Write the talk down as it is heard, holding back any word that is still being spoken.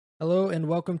Hello and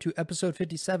welcome to episode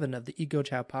 57 of the Ego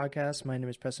Chat podcast. My name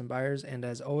is Preston Byers, and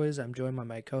as always, I'm joined by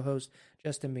my co host,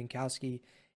 Justin Binkowski.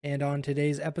 And on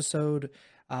today's episode,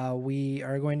 we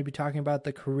are going to be talking about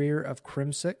the career of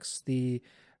Crimsix, the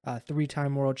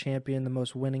three-time world champion, the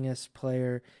most winningest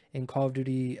player in Call of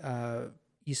Duty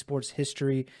esports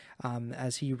history,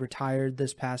 as he retired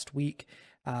this past week.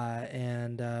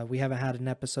 And we haven't had an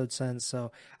episode since,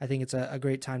 so I think it's a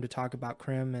great time to talk about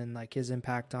Crim and like his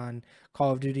impact on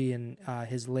Call of Duty and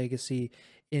his legacy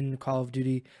in Call of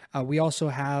Duty. We also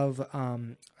have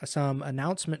some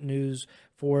announcement news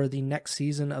for the next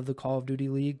season of the Call of Duty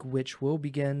League, which will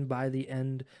begin by the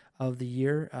end of the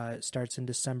year. It starts in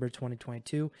December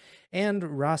 2022,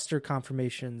 and roster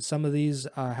confirmation. Some of these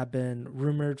have been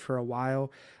rumored for a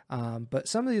while, but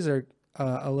some of these are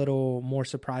a little more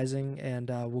surprising, and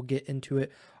we'll get into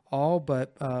it all.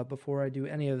 But before I do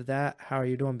any of that, how are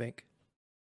you doing, Bink?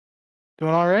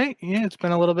 Doing all right. Yeah, it's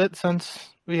been a little bit since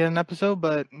we had an episode,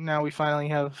 but now we finally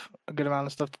have a good amount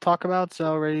of stuff to talk about,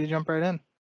 so ready to jump right in.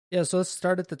 Yeah, so let's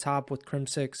start at the top with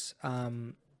Crimsix.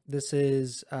 This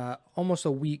is almost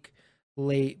a week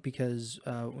late because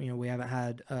we haven't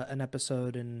had an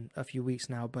episode in a few weeks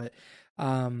now. But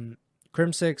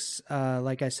Crimsix,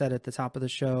 like I said at the top of the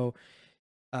show,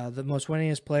 the most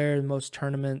winningest player, most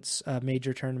tournaments,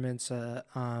 major tournaments,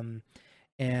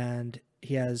 and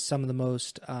he has some of the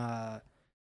most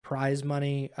prize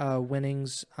money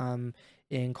winnings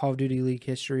in Call of Duty League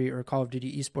history, or Call of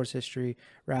Duty esports history,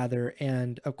 rather.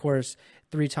 And of course,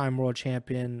 three-time world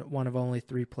champion, one of only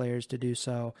three players to do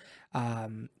so.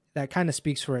 That kind of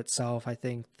speaks for itself. I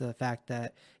think the fact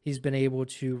that he's been able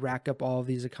to rack up all of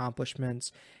these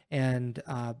accomplishments and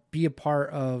be a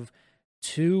part of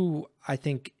two, I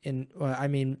think,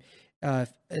 Atlanta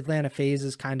FaZe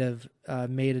has kind of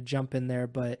made a jump in there,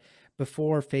 but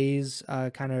before FaZe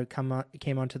kind of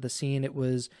came onto the scene, it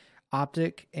was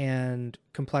Optic and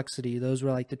Complexity. Those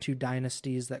were like the two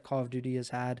dynasties that Call of Duty has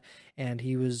had, and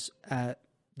he was at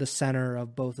the center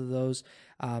of both of those.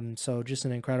 So just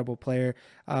an incredible player.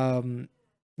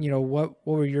 What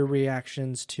were your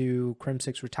reactions to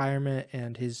Crimsix retirement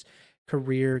and his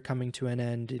career coming to an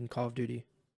end in Call of Duty?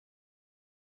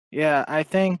 Yeah, I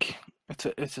think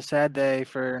it's a sad day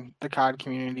for the COD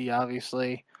community,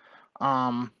 obviously.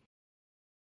 Um,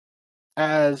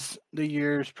 as the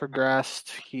years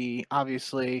progressed, he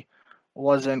obviously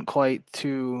wasn't quite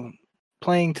to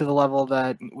playing to the level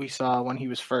that we saw when he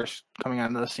was first coming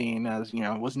onto the scene, as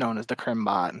was known as the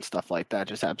Crimbot and stuff like that,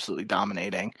 just absolutely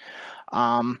dominating.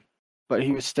 Um, but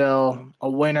he was still a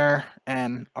winner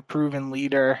and a proven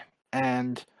leader,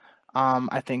 and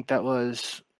I think that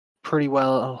was pretty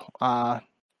well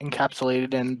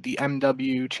encapsulated in the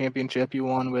MW championship you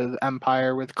won with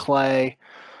Empire, with Clay,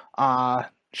 uh,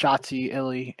 Shotzi,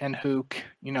 Illy, and Hook.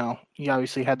 He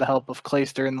obviously had the help of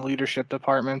Clayster in the leadership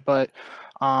department, but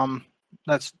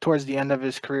that's towards the end of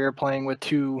his career, playing with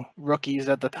two rookies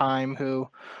at the time who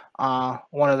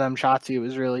one of them, Shotzi, it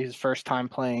was really his first time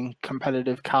playing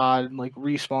competitive COD, like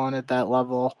Respawn at that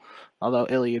level. Although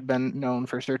Illy had been known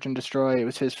for Search and Destroy, it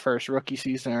was his first rookie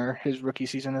season, or his rookie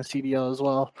season in CDL as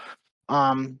well.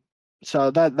 Um, so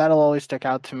that'll always stick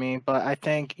out to me. But I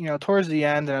think towards the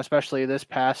end, and especially this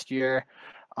past year,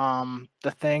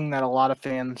 the thing that a lot of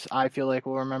fans I feel like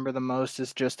will remember the most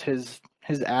is just his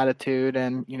attitude,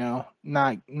 and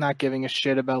not giving a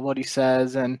shit about what he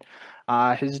says, and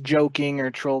his joking or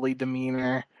trolly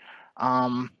demeanor.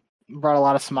 Um, Brought a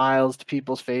lot of smiles to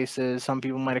people's faces. Some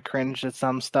people might have cringed at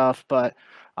some stuff, but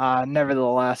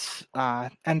nevertheless,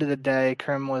 end of the day,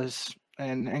 Krim was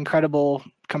an incredible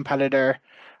competitor,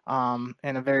 and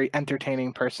a very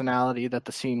entertaining personality that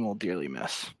the scene will dearly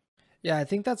miss. Yeah, I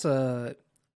think that's a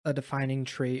defining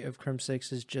trait of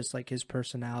Crimsix is just like his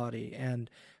personality, and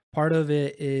part of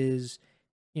it is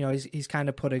he's kind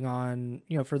of putting on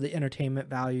for the entertainment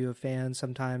value of fans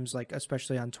sometimes, like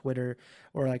especially on Twitter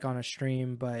or like on a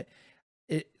stream, but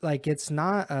it's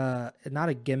not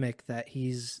a gimmick that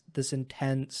he's this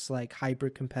intense, like hyper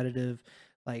competitive,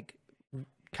 like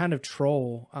kind of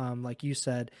troll, like you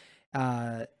said.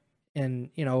 And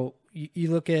you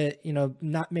look at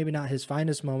not maybe not his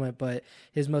finest moment, but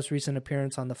his most recent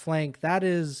appearance on the flank. That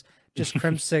is just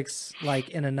Crimsix, like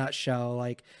in a nutshell.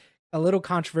 Like a little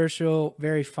controversial,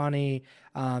 very funny,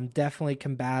 definitely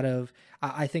combative.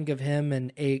 I think of him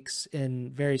and Aches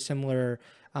in very similar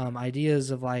ideas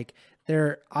of like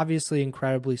they're obviously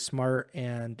incredibly smart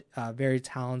and very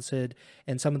talented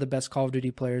and some of the best Call of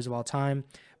Duty players of all time.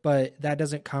 But that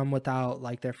doesn't come without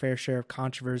like their fair share of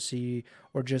controversy,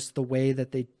 or just the way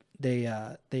that they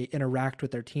interact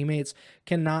with their teammates.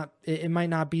 It might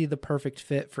not be the perfect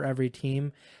fit for every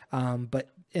team, but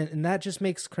and that just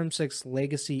makes Crimsix's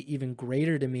legacy even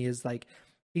greater to me. Is like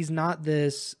he's not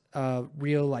this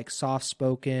real like soft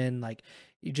spoken, like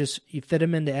you fit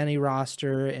him into any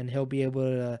roster and he'll be able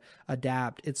to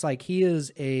adapt. It's like he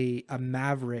is a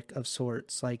maverick of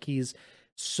sorts. Like he's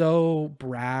so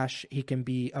brash, he can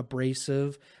be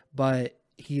abrasive, but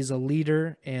he's a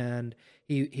leader, and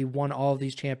he won all of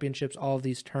these championships, all of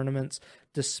these tournaments,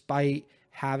 despite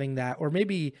having that, or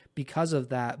maybe because of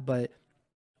that. But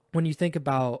when you think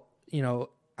about,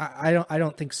 I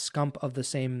don't think Scump of the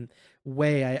same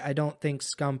way. I don't think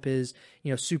Scump is,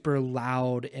 super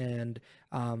loud, and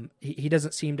he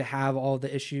doesn't seem to have all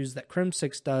the issues that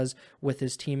Crimsix does with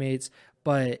his teammates.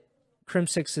 But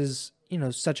Crimsix is,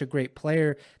 such a great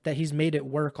player that he's made it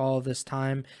work all of this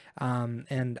time.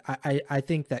 And I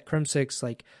think that Crimsix,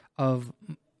 like, of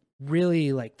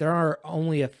really, like, there are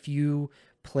only a few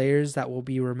players that will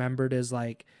be remembered as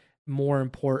like more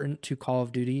important to Call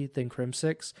of Duty than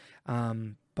Crimsix.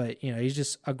 But he's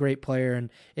just a great player, and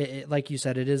like you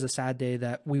said, it is a sad day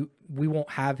that we won't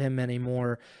have him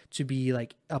anymore to be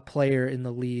like a player in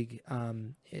the league.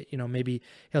 Maybe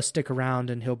he'll stick around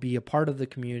and he'll be a part of the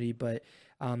community, but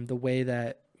the way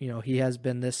that he has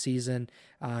been this season,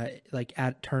 like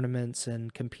at tournaments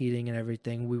and competing and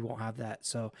everything, we won't have that.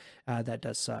 So that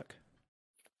does suck.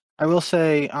 I will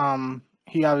say,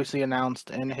 he obviously announced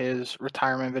in his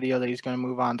retirement video that he's going to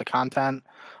move on to content.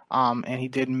 And he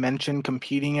did mention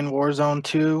competing in Warzone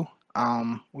 2.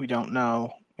 We don't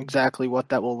know exactly what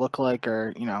that will look like,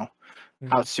 or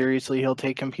how seriously he'll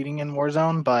take competing in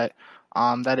Warzone, but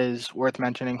that is worth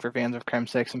mentioning for fans of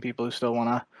Crim6 and people who still want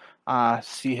to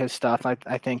see his stuff.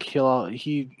 I think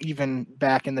he even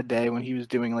back in the day when he was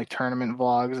doing like tournament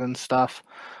vlogs and stuff,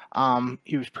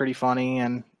 he was pretty funny,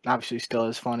 and obviously still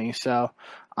is funny. So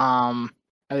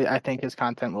I think his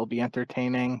content will be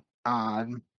entertaining.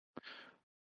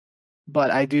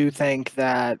 But I do think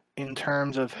that in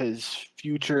terms of his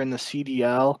future in the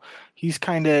CDL, he's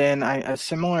kind of in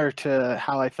similar to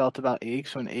how I felt about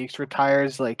Aches when Aches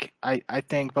retires. Like I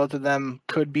think both of them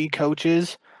could be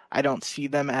coaches. I don't see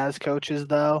them as coaches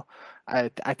though.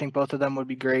 I think both of them would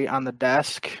be great on the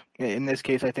desk. In this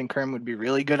case, I think Krim would be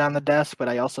really good on the desk, but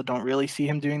I also don't really see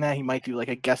him doing that. He might do like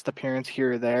a guest appearance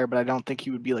here or there, but I don't think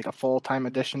he would be like a full-time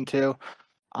addition to.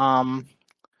 Um,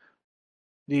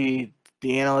 the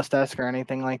analyst desk or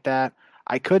anything like that.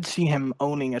 I could see him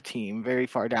owning a team very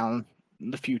far down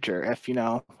the future if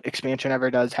expansion ever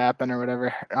does happen or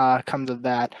whatever comes of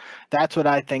that. That's what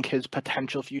I think his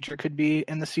potential future could be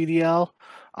in the CDL.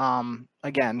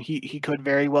 Again, he could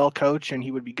very well coach, and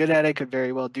he would be good at it. Could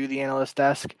very well do the analyst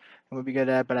desk and would be good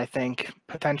at it. But I think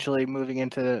potentially moving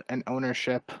into an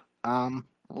ownership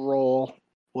role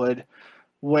would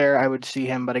where I would see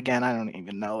him. But again, I don't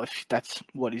even know if that's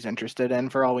what he's interested in.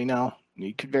 For all we know,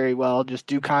 he could very well just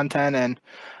do content and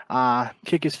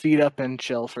kick his feet up and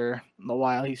chill for a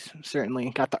while. He's certainly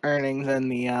got the earnings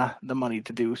and the money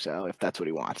to do so if that's what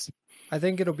he wants. I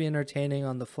think it'll be entertaining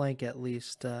on the flank, at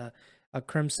least. A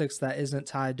Crimsix that isn't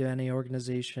tied to any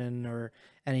organization or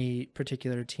any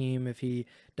particular team, if he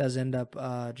does end up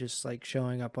just like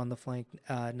showing up on the flank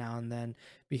now and then,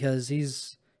 because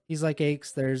he's like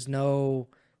Aches. There's no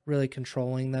really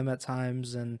controlling them at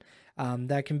times, and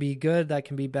that can be good, that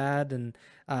can be bad, and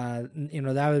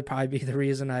that would probably be the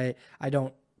reason I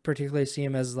don't particularly see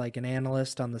him as like an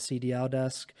analyst on the CDL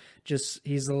desk. Just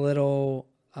he's a little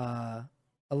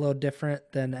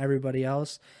different than everybody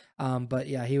else. But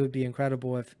yeah, he would be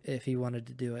incredible if he wanted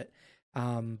to do it.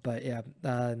 But yeah,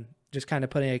 just kind of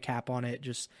putting a cap on it.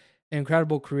 Just an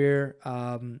incredible career.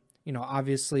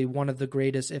 Obviously one of the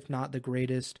greatest, if not the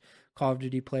greatest, Call of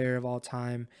Duty player of all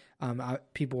time.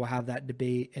 People will have that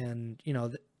debate, and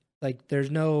like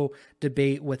there's no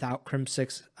debate without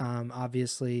Crimsix,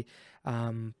 obviously.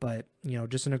 But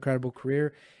just an incredible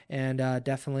career, and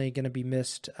definitely going to be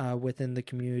missed within the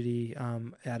community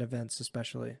at events,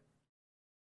 especially.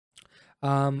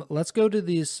 Let's go to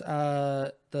these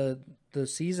the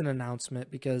season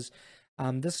announcement, because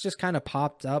this just kind of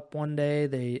popped up one day.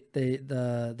 The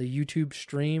YouTube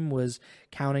stream was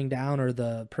counting down, or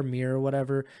the premiere or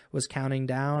whatever was counting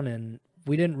down, and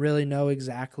we didn't really know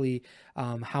exactly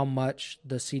how much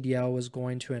the CDL was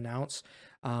going to announce.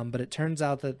 But it turns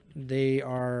out that they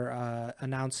are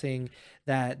announcing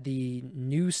that the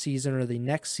new season, or the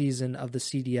next season of the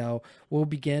CDL, will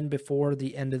begin before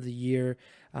the end of the year.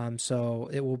 So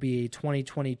it will be a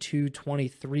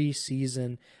 2022-23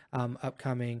 season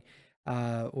upcoming.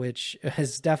 which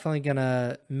is definitely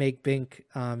gonna make Bink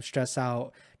stress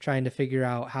out trying to figure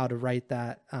out how to write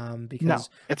that No, because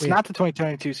it's we not the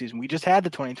 2022 season. We just had the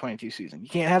 2022 season. You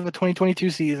can't have a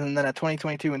 2022 season and then a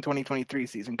 2022 and 2023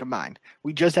 season combined.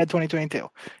 We just had 2022.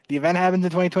 The event happens in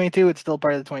 2022. It's still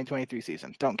part of the 2023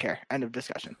 season. Don't care. End of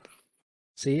discussion.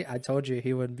 see. I told you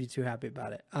he wouldn't be too happy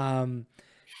about it.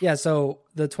 Yeah, so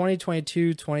the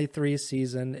 2022-23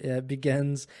 season it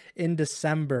begins in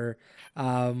December,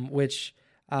 which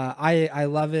I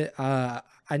love it.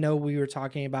 I know we were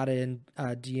talking about it in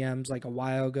DMs like a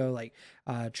while ago. Like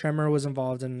Tremor was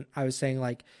involved, and I was saying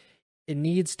like it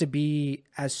needs to be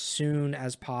as soon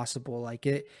as possible. Like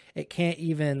it can't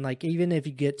even like even if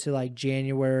you get to like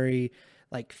January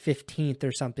like 15th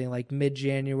or something like mid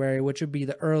January, which would be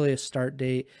the earliest start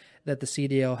date that the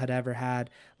CDL had ever had.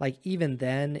 Like even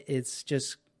then, it's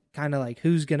just kind of like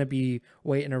who's going to be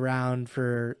waiting around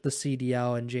for the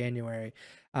CDL in January.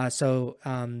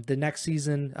 The next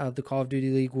season of the Call of Duty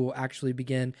League will actually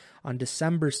begin on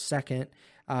December 2nd,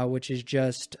 which is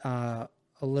just a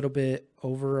little bit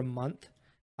over a month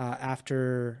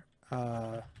after.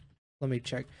 Let me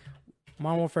check.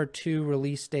 Modern Warfare 2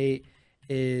 release date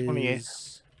 28th.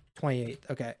 is 28th.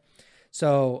 Okay.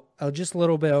 So just a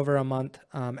little bit over a month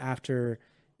after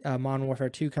Modern Warfare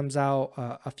 2 comes out,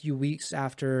 a few weeks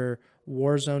after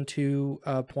Warzone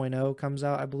 2.0 comes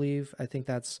out, I believe. I think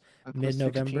that's The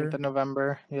mid-November. 16th of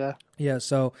November. Yeah. Yeah,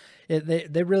 so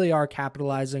they really are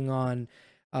capitalizing on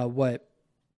what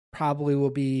probably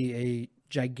will be a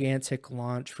gigantic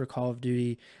launch for Call of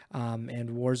Duty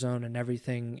and Warzone and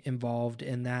everything involved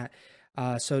in that.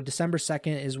 So December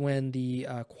 2nd is when the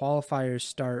qualifiers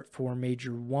start for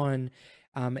Major 1.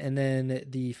 And then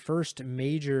the first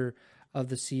major of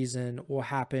the season will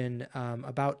happen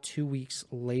about 2 weeks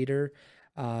later.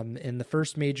 And the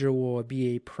first major will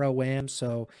be a Pro-Am.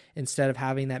 So instead of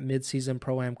having that mid-season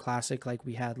Pro-Am Classic like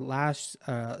we had last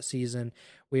season,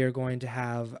 we are going to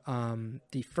have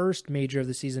the first major of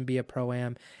the season be a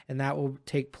Pro-Am, and that will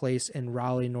take place in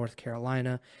Raleigh, North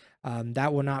Carolina.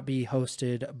 That will not be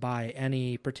hosted by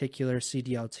any particular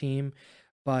CDL team,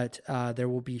 but there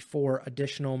will be 4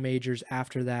 additional majors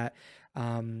after that.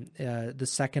 The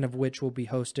second of which will be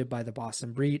hosted by the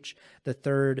Boston Breach, the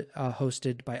third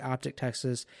hosted by Optic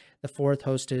Texas, the fourth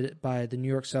hosted by the New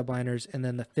York Subliners, and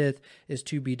then the fifth is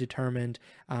to be determined.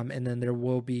 And then there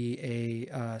will be a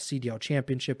CDL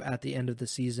championship at the end of the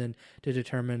season to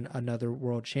determine another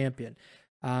world champion.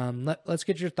 Let's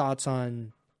get your thoughts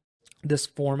on this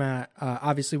format.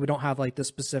 Obviously, we don't have like the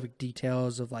specific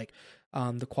details of like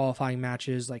the qualifying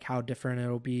matches, like how different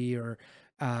it'll be, or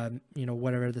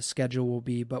whatever the schedule will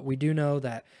be. But we do know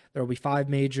that there will be 5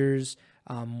 majors,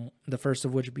 the first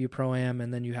of which will be a Pro-Am,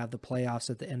 and then you have the playoffs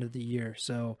at the end of the year.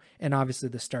 So, and obviously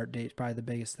the start date is probably the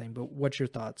biggest thing. But what's your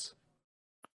thoughts?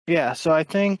 Yeah, so I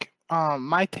think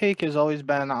my take has always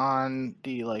been on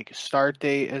the like start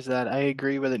date is that I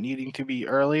agree with it needing to be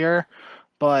earlier,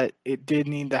 but it did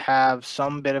need to have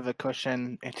some bit of a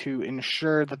cushion to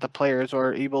ensure that the players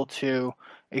are able to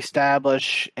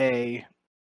establish a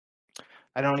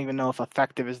I don't even know if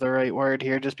effective is the right word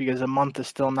here, just because a month is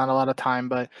still not a lot of time.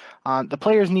 But the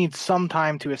players need some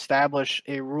time to establish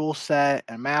a rule set,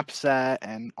 a map set,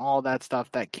 and all that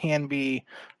stuff that can be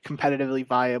competitively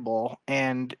viable.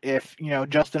 And if,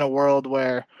 just in a world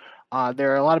where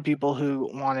there are a lot of people who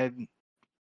wanted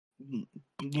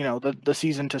the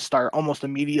season to start almost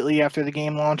immediately after the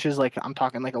game launches, like I'm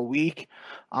talking like a week.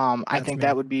 I That's think me.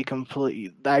 that would be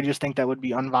I just think that would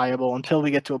be unviable until we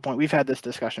get to a point. We've had this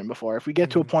discussion before. If we get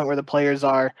to a point where the players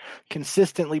are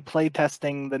consistently play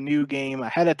testing the new game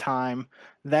ahead of time,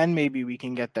 then maybe we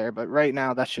can get there. But right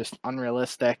now that's just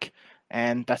unrealistic,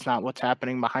 and that's not what's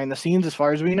happening behind the scenes as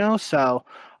far as we know. So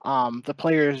the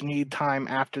players need time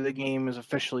after the game is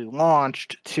officially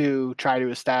launched to try to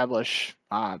establish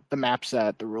the map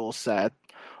set, the rule set,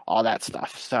 all that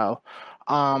stuff. So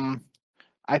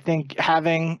I think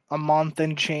having a month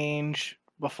and change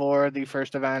before the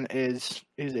first event is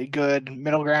a good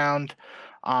middle ground.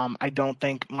 I don't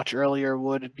think much earlier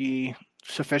would be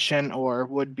sufficient or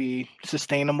would be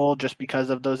sustainable just because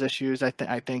of those issues. I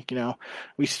think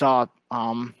we saw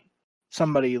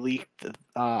somebody leaked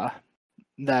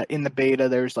that in the beta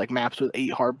there's like maps with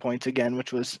 8 hard points again,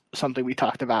 which was something we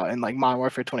talked about in like Modern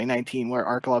Warfare 2019, where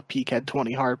Arkalov Peak had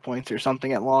 20 hard points or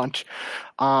something at launch.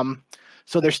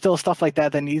 So there's still stuff like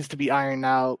that needs to be ironed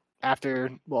out after,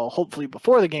 well, hopefully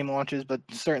before the game launches, but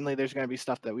certainly there's going to be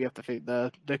stuff that we have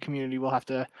to the community will have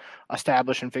to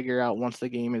establish and figure out once the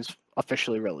game is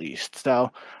officially released.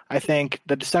 So I think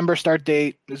the December start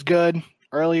date is good.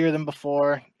 earlier than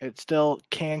before. It still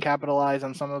can capitalize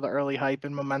on some of the early hype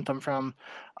and momentum from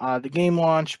the game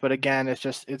launch, but again,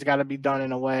 it's got to be done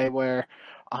in a way where,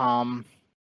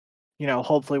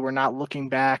 hopefully we're not looking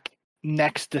back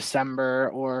next December,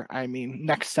 or I mean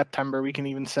next September, we can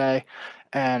even say,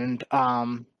 and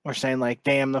we're saying like,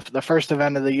 damn, the first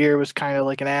event of the year was kind of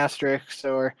like an asterisk,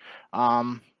 or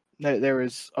there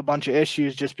was a bunch of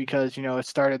issues just because it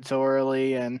started so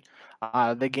early and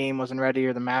the game wasn't ready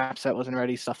or the map set wasn't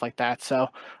ready, stuff like that. So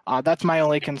that's my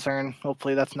only concern.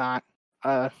 Hopefully that's not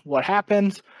what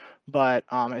happens, but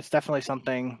it's definitely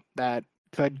something that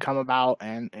could come about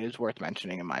and is worth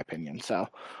mentioning in my opinion. So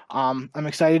I'm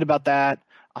excited about that.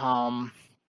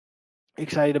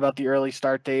 Excited about the early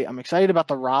start date. I'm excited about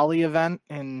the Raleigh event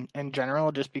in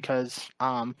general, just because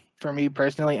for me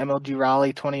personally, MLG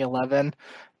Raleigh 2011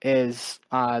 is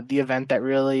the event that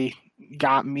really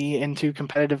got me into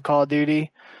competitive Call of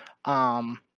Duty.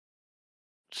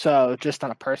 So just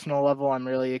on a personal level, I'm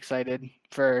really excited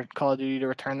for Call of Duty to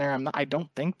return there. I don't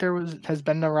think has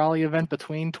been a Raleigh event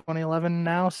between 2011 and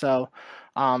now, so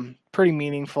pretty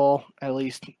meaningful, at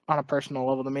least on a personal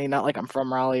level to me. Not like I'm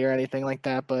from Raleigh or anything like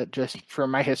that, but just for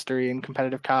my history in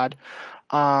competitive COD.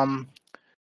 And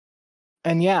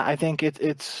yeah, I think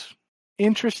it's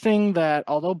interesting that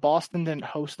although Boston didn't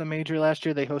host the major last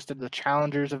year, they hosted the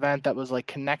Challengers event that was like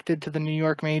connected to the New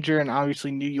York major, and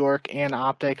obviously New York and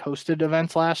Optic hosted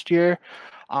events last year.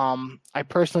 I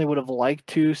personally would have liked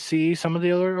to see some of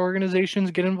the other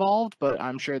organizations get involved, but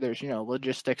I'm sure there's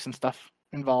logistics and stuff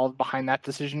involved behind that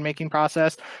decision-making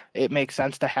process. It makes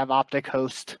sense to have Optic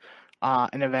host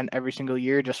an event every single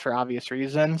year just for obvious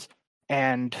reasons.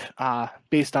 And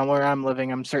based on where I'm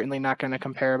living, I'm certainly not going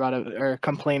to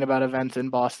complain about events in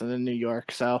Boston and New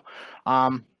York. So,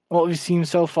 what we've seen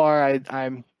so far,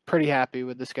 I'm pretty happy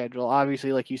with the schedule.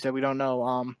 Obviously, like you said, we don't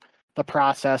know the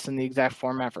process and the exact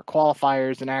format for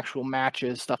qualifiers and actual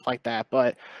matches, stuff like that.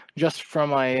 But just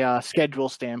from a schedule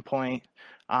standpoint,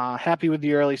 happy with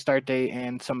the early start date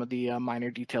and some of the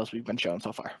minor details we've been shown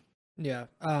so far. Yeah.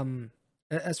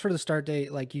 As for the start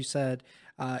date, like you said,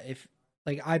 if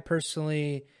like I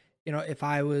personally, if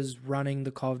I was running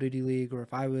the Call of Duty League, or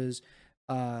if I was,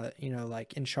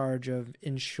 like in charge of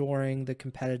ensuring the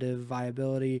competitive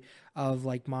viability of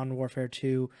like Modern Warfare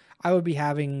 2, I would be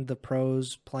having the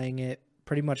pros playing it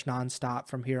pretty much nonstop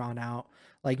from here on out.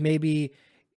 Like maybe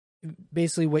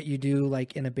basically what you do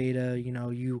like in a beta,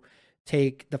 you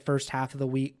take the first half of the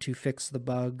week to fix the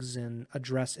bugs and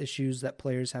address issues that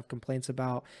players have complaints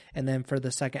about, and then for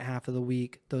the second half of the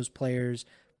week those players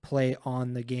play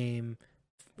on the game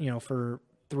for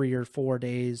 3 or 4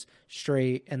 days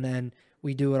straight, and then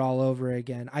we do it all over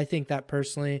again. I think that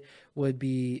personally would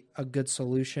be a good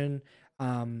solution.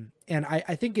 And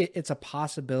I think it's a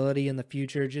possibility in the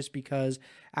future, just because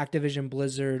Activision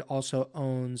Blizzard also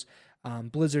owns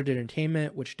Blizzard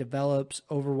Entertainment, which develops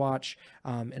Overwatch,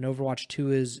 and Overwatch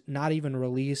 2 is not even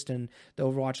released, and the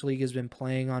Overwatch League has been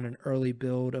playing on an early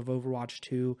build of Overwatch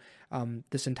 2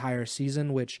 this entire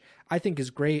season, which I think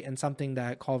is great and something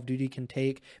that Call of Duty can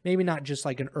take. Maybe not just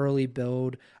like an early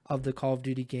build of the Call of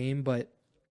Duty game, but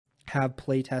have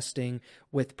playtesting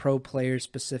with pro players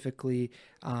specifically,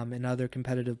 and other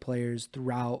competitive players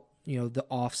throughout the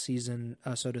off season,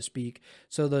 so to speak,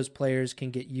 so those players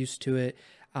can get used to it,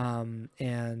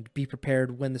 and be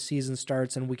prepared when the season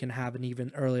starts, and we can have an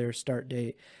even earlier start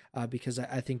date, because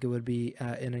I think it would be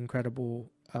an incredible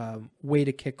way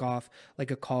to kick off like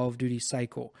a Call of Duty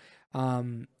cycle.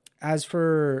 As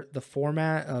for the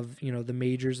format of the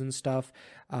majors and stuff,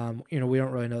 we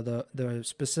don't really know the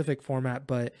specific format,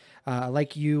 but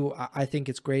like you, I think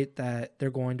it's great that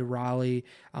they're going to Raleigh.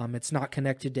 It's not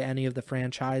connected to any of the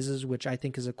franchises, which I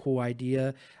think is a cool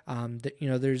idea.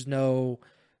 There's no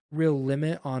real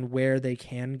limit on where they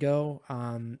can go,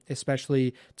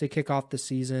 especially to kick off the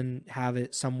season, have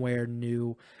it somewhere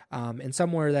new, and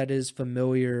somewhere that is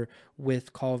familiar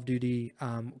with Call of Duty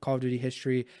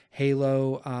history.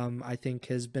 Halo, I think,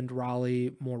 has been to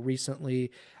Raleigh more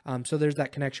recently, so there's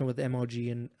that connection with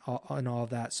MLG and all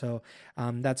of that. So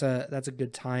that's a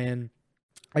good tie-in.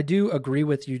 I do agree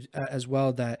with you as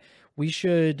well that we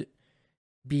should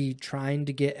be trying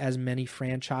to get as many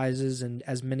franchises and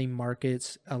as many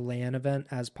markets a LAN event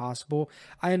as possible.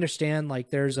 I understand like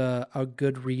there's a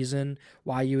good reason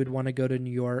why you would want to go to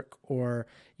New York, or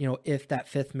if that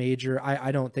fifth major,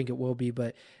 I don't think it will be,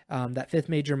 but that fifth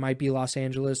major might be Los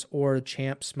Angeles, or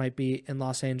champs might be in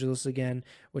Los Angeles again,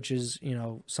 which is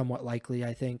somewhat likely,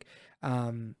 I think.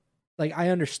 Like I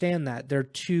understand that they're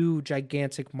two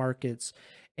gigantic markets,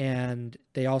 and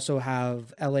they also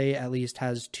have LA at least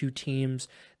has two teams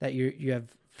that you have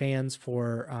fans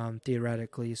for,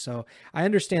 theoretically. So I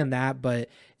understand that, but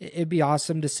it'd be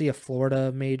awesome to see a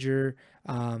Florida major.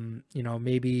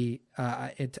 Maybe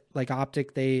it like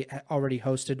Optic, they already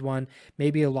hosted one.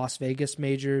 Maybe a Las Vegas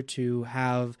major to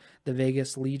have the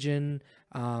Vegas Legion.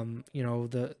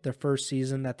 The first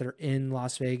season that they're in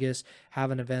Las Vegas, have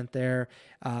an event there.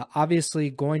 Obviously,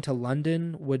 going to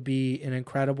London would be an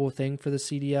incredible thing for the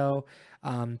CDL.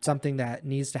 Something that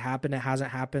needs to happen. It hasn't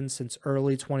happened since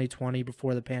early 2020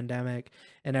 before the pandemic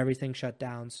and everything shut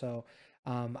down. So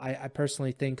I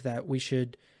personally think that we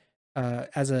should,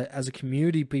 as a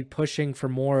community, be pushing for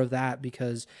more of that,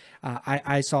 because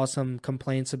I saw some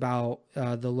complaints about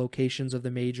the locations of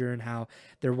the major and how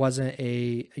there wasn't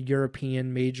a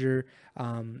European major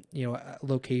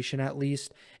location, at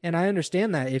least. And I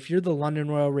understand that if you're the London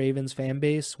Royal Ravens fan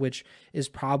base, which is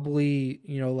probably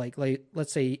like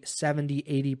let's say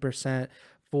 70-80%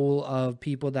 full of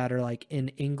people that are like in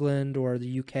England or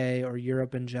the UK or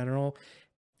Europe in general,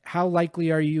 how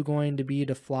likely are you going to be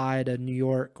to fly to New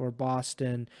York or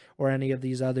Boston or any of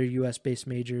these other U.S. based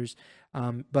majors?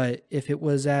 But if it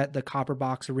was at the Copper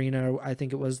Box Arena, I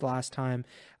think it was last time,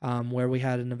 where we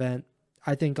had an event,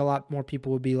 I think a lot more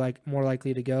people would be more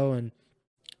likely to go and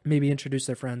maybe introduce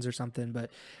their friends or something. But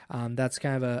that's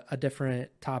kind of a different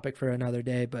topic for another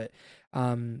day. But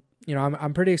I'm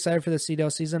pretty excited for the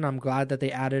CDL season. I'm glad that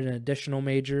they added an additional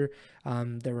major.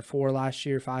 There were 4 last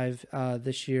year, 5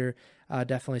 this year.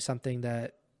 Definitely something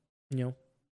that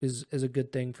is a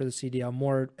good thing for the CDL.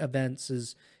 More events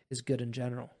is good in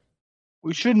general.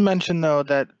 We should mention, though,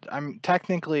 that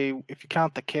technically, if you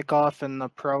count the kickoff and the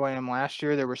Pro-Am last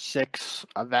year, there were 6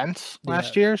 events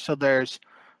last year. So there's,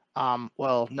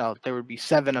 there would be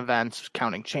 7 events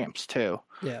counting champs too.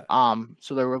 Yeah.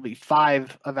 So there will be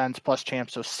 5 events plus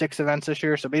champs, so 6 events this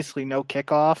year. So basically no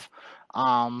kickoff.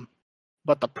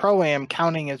 But the Pro-Am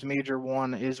counting as Major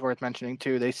 1 is worth mentioning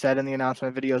too. They said in the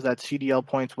announcement videos that CDL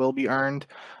points will be earned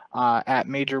at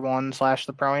Major 1 /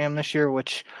 the Pro-Am this year,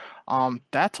 which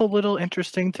that's a little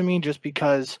interesting to me, just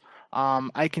because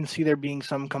I can see there being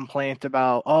some complaint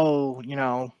about,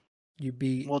 you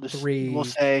beat we'll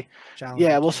say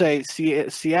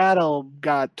Seattle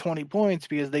got 20 points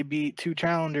because they beat 2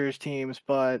 Challengers teams,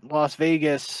 but Las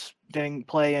Vegas didn't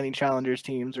play any Challengers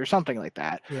teams or something like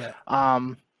that. Yeah.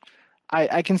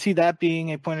 I can see that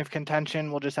being a point of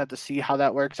contention. We'll just have to see how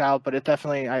that works out, but it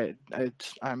definitely,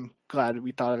 I'm glad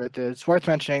we thought of it. It's worth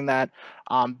mentioning that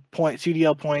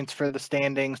CDL points for the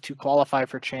standings to qualify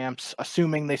for champs,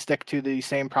 assuming they stick to the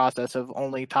same process of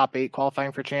only top 8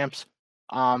 qualifying for champs.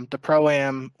 The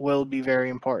Pro-Am will be very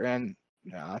important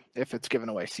if it's giving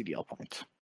away CDL points.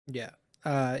 Yeah.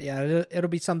 It'll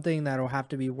be something that'll have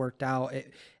to be worked out.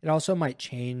 It also might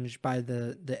change by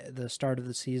the start of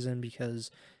the season,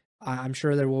 because I'm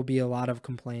sure there will be a lot of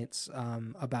complaints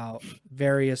about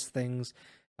various things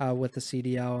with the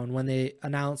CDL. And when they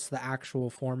announce the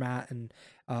actual format and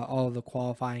all of the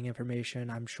qualifying information,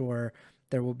 I'm sure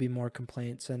there will be more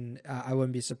complaints. And I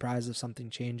wouldn't be surprised if something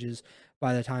changes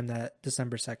by the time that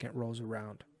December 2nd rolls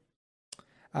around.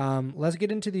 Let's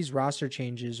get into these roster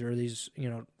changes, or these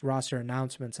roster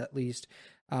announcements at least.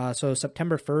 So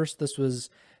September 1st, this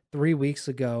was 3 weeks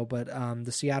ago, but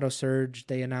the Seattle Surge,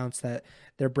 they announced that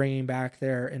they're bringing back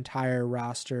their entire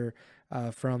roster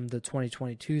from the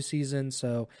 2022 season.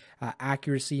 So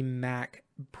Accuracy, Mac,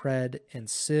 Pred, and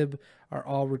Sib are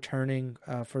all returning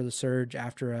for the Surge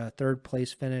after a 3rd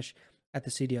place finish at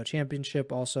the CDL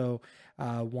Championship. Also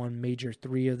won Major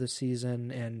 3 of the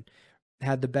season and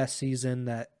had the best season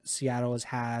that Seattle has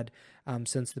had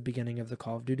since the beginning of the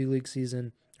Call of Duty League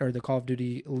season, or the Call of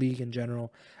Duty League in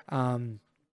general.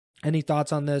 Any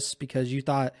thoughts on this? Because you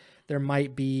thought there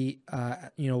might be,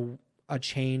 a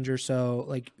change or so.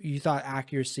 Like, you thought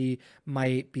Accuracy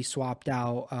might be swapped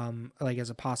out, like as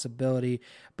a possibility.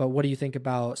 But what do you think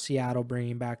about Seattle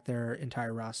bringing back their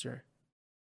entire roster?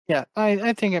 Yeah,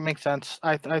 I think it makes sense.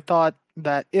 I thought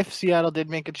that if Seattle did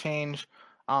make a change,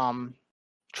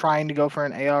 trying to go for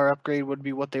an AR upgrade would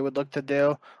be what they would look to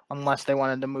do, unless they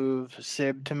wanted to move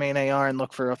Sib to main AR and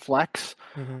look for a flex.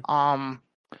 Mm-hmm.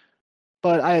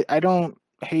 But I don't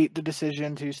hate the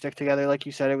decision to stick together. Like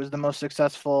you said, it was the most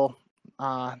successful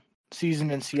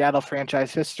season in Seattle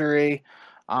franchise history.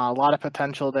 A lot of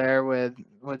potential there with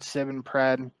Sib and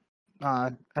Pred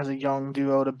as a young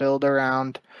duo to build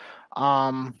around.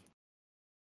 I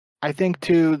think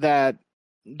too that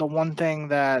the one thing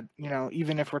that,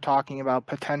 even if we're talking about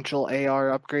potential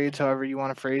AR upgrades, however you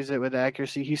want to phrase it with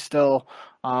Accuracy, he's still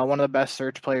one of the best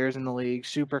search players in the league.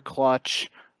 Super clutch,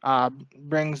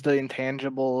 brings the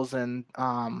intangibles and,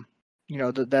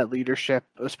 that leadership,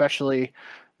 especially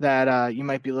that you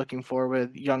might be looking for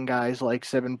with young guys like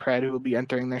Sib and Pred who will be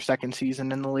entering their second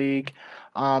season in the league.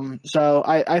 So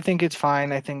I think it's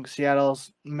fine. I think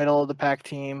Seattle's middle of the pack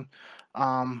team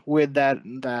with that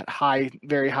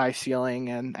very high ceiling,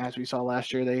 and as we saw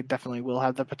last year, they definitely will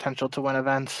have the potential to win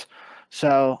events.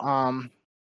 So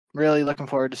really looking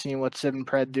forward to seeing what Sib and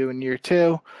Pred do in year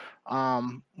two.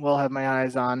 We'll have my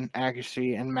eyes on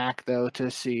Accuracy and Mac though to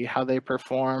see how they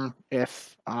perform.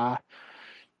 If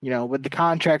with the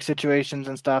contract situations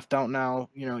and stuff, don't know.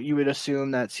 You would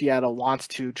assume that Seattle wants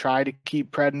to try to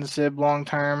keep Pred and Sib long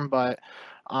term, but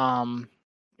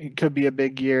it could be a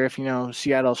big year if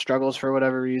Seattle struggles for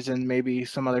whatever reason. Maybe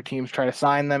some other teams try to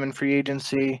sign them in free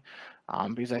agency.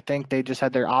 Because I think they just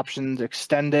had their options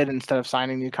extended instead of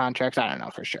signing new contracts. I don't know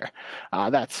for sure.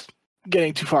 That's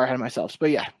getting too far ahead of myself. But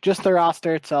yeah, just the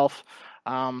roster itself.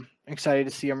 Excited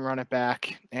to see them run it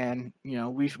back, and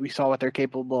we saw what they're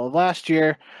capable of last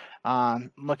year.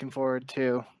 Looking forward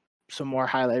to some more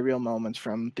highlight reel moments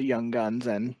from the young guns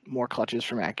and more clutches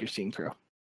from Accuracy and Crew.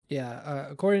 Yeah,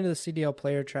 according to the CDL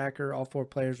player tracker, all 4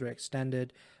 players were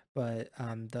extended, but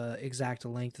the exact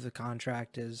length of the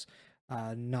contract is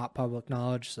not public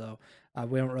knowledge, so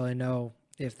we don't really know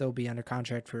if they'll be under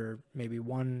contract for maybe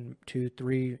 1, 2,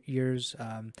 3 years.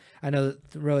 I know that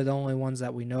really the only ones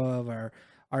that we know of are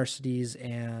Arcides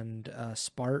and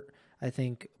Spart. I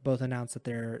think both announced that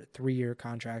they're 3-year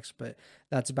contracts, but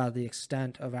that's about the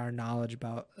extent of our knowledge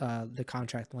about the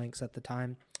contract lengths at the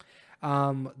time.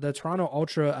 The Toronto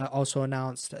Ultra also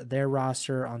announced their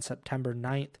roster on September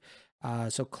 9th.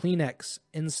 So Kleenex,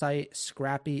 Insight,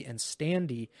 Scrappy, and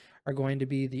Standy are going to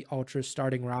be the Ultra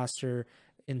starting roster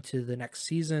into the next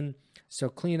season. So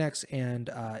Kleenex and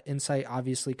Insight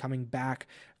obviously coming back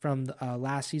from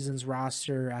last season's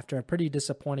roster after a pretty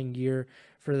disappointing year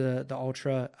for the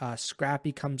Ultra.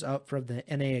 Scrappy comes up from the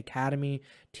NA Academy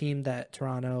team that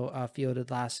Toronto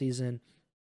fielded last season.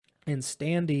 And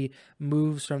Standy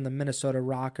moves from the Minnesota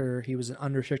Rocker. He was an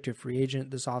unrestricted free agent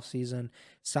this offseason,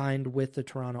 signed with the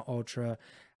Toronto Ultra.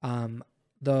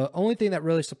 The only thing that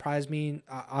really surprised me,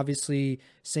 obviously,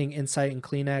 seeing Insight and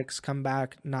Kleenex come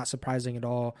back, not surprising at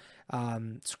all.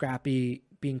 Scrappy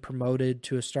being promoted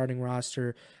to a starting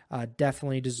roster,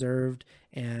 definitely deserved,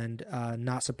 and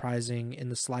not surprising in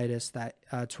the slightest that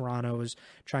Toronto was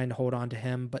trying to hold on to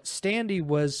him. But Standy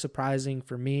was surprising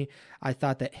for me. I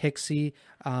thought that Hixie,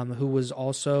 who was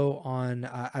also on,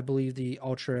 I believe, the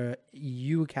Ultra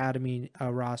U Academy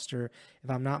roster, if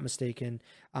I'm not mistaken,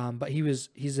 but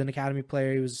he's an Academy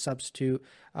player. He was a substitute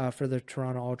for the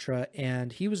Toronto Ultra,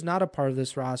 and he was not a part of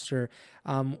this roster.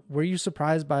 Were you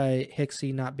surprised by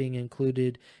Hixie not being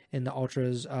included in the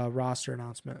Ultra's roster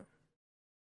announcement?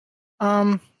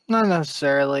 Not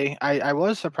necessarily. I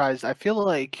was surprised. I feel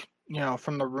like,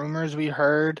 from the rumors we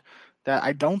heard that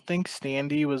I don't think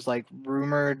Standy was like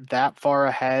rumored that far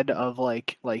ahead of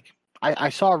I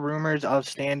saw rumors of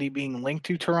Standy being linked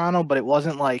to Toronto, but it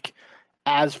wasn't like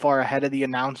as far ahead of the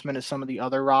announcement as some of the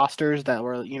other rosters that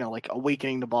were, like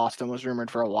Awakening to Boston was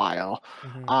rumored for a while.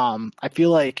 Mm-hmm. I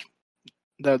feel like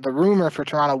the rumor for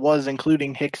Toronto was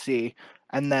including Hixie,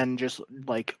 and then just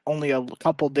like only a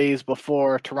couple days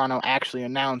before Toronto actually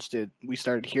announced it, we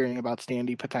started hearing about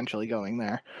Standy potentially going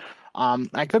there.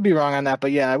 I could be wrong on that,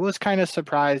 but yeah, I was kind of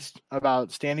surprised about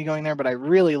Standy going there, but I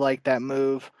really like that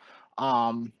move.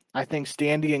 I think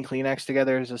Standy and Kleenex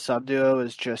together as a sub duo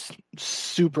is just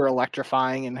super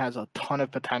electrifying and has a ton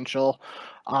of potential.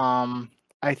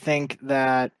 I think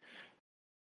that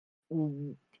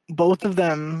both of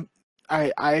them,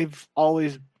 I've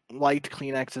always liked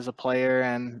Kleenex as a player,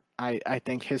 and I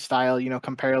think his style,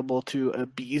 comparable to a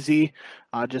Beezy,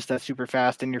 just that super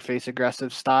fast in your face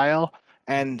aggressive style.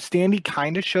 And Standy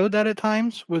kind of showed that at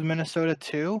times with Minnesota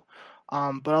too.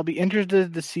 But I'll be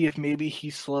interested to see if maybe he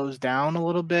slows down a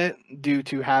little bit due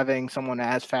to having someone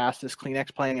as fast as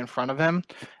Kleenex playing in front of him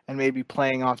and maybe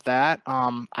playing off that.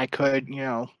 I could,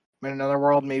 in another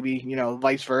world, maybe,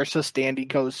 vice versa. Standy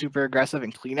goes super aggressive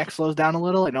and Kleenex slows down a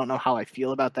little. I don't know how I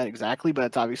feel about that exactly, but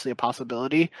it's obviously a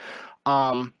possibility.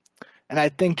 And I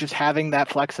think just having that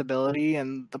flexibility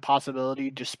and the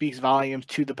possibility just speaks volumes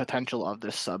to the potential of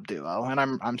this sub duo. And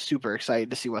I'm super excited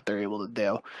to see what they're able to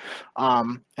do.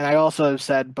 And I also have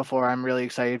said before, I'm really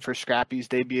excited for Scrappy's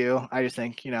debut. I just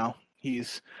think,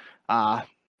 he's going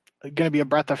to be a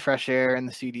breath of fresh air in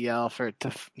the CDL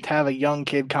to have a young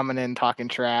kid coming in talking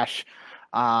trash.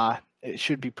 It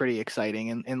should be pretty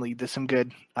exciting and lead to some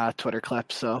good Twitter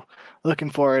clips. So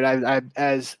looking forward. I'm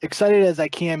as excited as I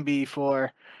can be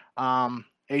for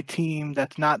a team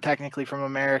that's not technically from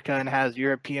America and has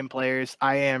European players.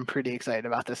 I am pretty excited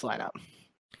about this lineup.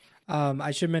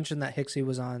 I should mention that Hixie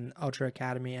was on Ultra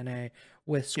Academy NA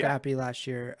with Yeah. Scrappy last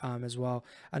year as well.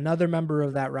 Another member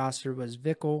of that roster was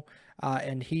Vickle,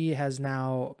 and he has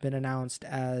now been announced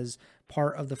as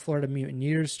part of the Florida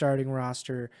Mutineers starting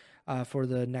roster for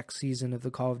the next season of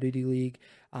the Call of Duty League.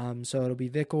 So it'll be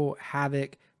Vickle,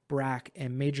 Havoc, Brack,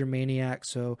 and Major Maniac.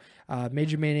 So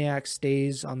Major Maniac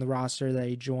stays on the roster that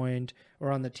he joined,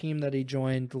 or on the team that he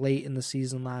joined late in the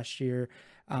season last year.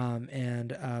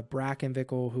 And Brack and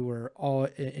Vickle, who were all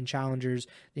in challengers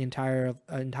the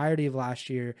entirety of last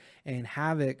year, and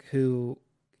Havoc, who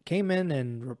came in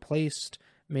and replaced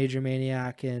Major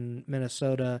Maniac in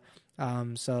Minnesota.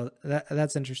 So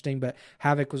that's interesting. But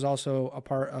Havoc was also a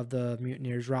part of the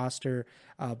Mutineers roster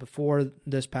before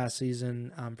this past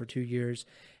season for 2 years,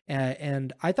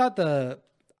 and I thought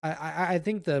I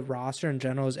think the roster in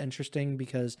general is interesting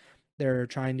because they're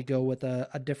trying to go with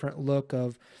a different look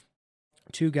of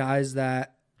two guys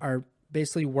that are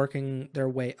basically working their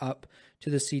way up to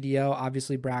the CDL.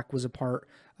 Obviously, Brack was a part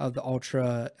of the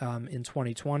Ultra in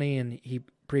 2020, and he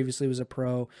previously was a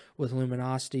pro with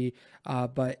Luminosity,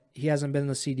 but he hasn't been in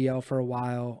the CDL for a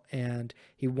while, and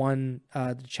he won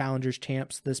the Challengers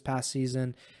Champs this past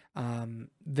season.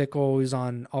 Vickle was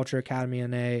on Ultra Academy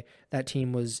NA. That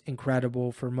team was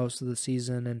incredible for most of the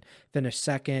season and finished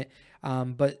second.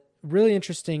 But really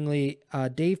interestingly,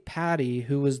 Dave Patty,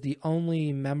 who was the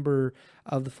only member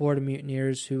of the Florida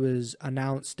Mutineers who was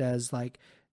announced as like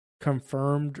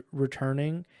confirmed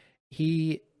returning,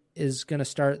 he is going to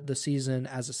start the season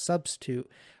as a substitute.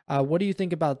 What do you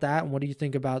think about that? And what do you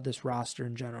think about this roster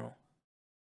in general?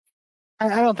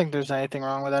 I don't think there's anything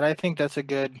wrong with that. I think that's a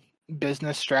good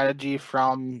business strategy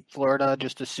from Florida,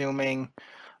 just assuming,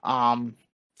 um,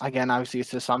 again, obviously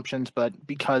it's assumptions, but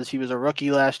because he was a rookie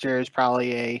last year, is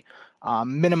probably a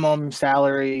minimum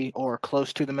salary or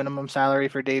close to the minimum salary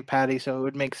for Dave Patty. So it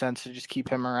would make sense to just keep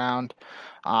him around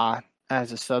uh,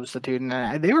 as a substitute.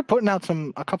 And they were putting out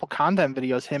a couple content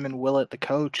videos, him and Willett, the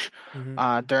coach,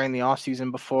 Mm-hmm. during the off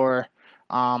season before.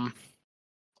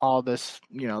 All this,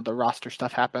 the roster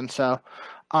stuff happened. So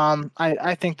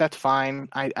I think that's fine.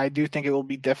 I do think it will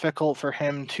be difficult for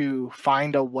him to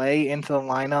find a way into the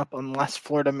lineup unless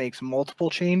Florida makes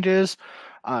multiple changes,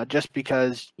 just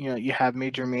because, you have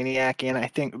Major Maniac, and I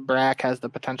think Brack has the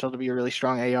potential to be a really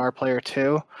strong AR player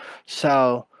too.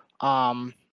 So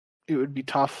it would be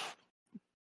tough.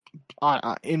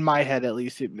 In my head, at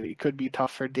least, it could be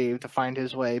tough for Dave to find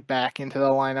his way back into the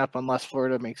lineup unless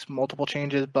Florida makes multiple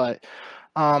changes. But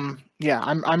yeah,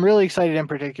 I'm really excited in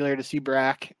particular to see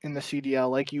Brack in the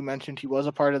CDL. Like you mentioned, he was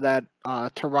a part of that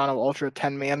Toronto Ultra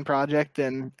 10-man project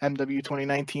in MW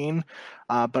 2019,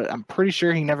 but I'm pretty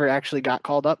sure he never actually got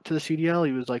called up to the CDL.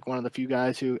 He was like one of the few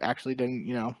guys who actually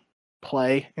didn't,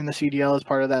 play in the CDL as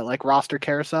part of that like roster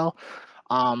carousel.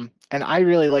 And I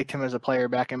really liked him as a player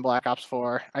back in Black Ops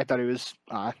 4. I thought he was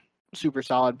super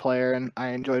solid player, and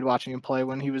I enjoyed watching him play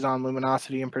when he was on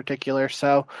Luminosity in particular.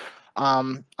 So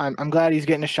I'm glad he's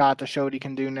getting a shot to show what he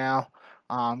can do now.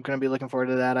 I'm gonna be looking forward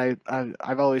to that.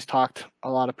 I've always talked a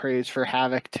lot of praise for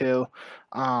Havoc too.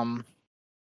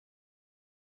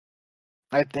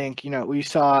 I think, we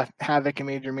saw Havoc and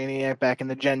Major Maniac back in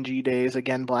the Gen G days.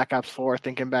 Again, Black Ops 4,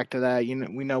 thinking back to that,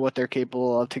 we know what they're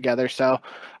capable of together. So,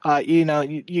 you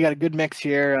got a good mix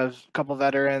here of a couple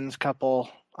veterans, couple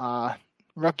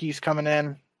rookies coming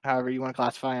in, however you want to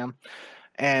classify them.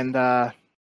 And,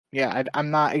 yeah,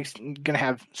 I'm not going to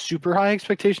have super high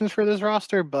expectations for this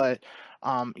roster, but,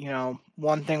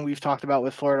 one thing we've talked about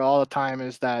with Florida all the time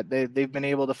is that they've been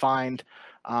able to find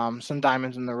some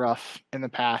diamonds in the rough in the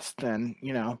past, and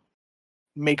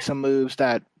make some moves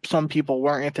that some people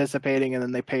weren't anticipating, and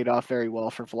then they paid off very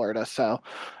well for Florida. So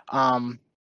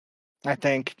I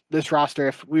think this roster,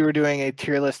 if we were doing a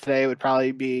tier list today, it would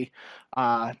probably be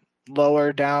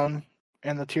lower down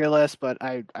in the tier list, but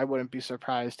I wouldn't be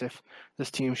surprised if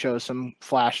this team shows some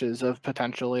flashes of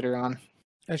potential later on.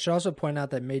 I should also point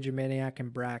out that Major Maniac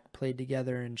and Brack played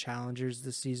together in Challengers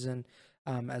this season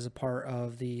as a part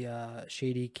of the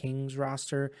Shady Kings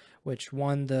roster, which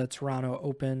won the Toronto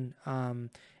Open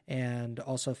and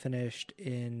also finished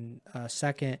in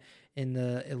second in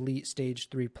the Elite Stage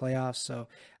 3 playoffs. So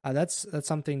that's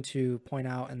something to point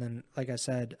out. And then, like I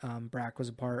said, Brack was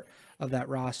a part of that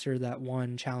roster that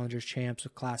won Challengers Champs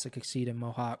with Classic Exceed and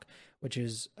Mohawk, which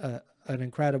is an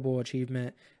incredible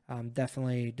achievement.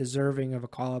 Definitely deserving of a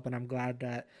call up, and I'm glad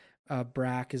that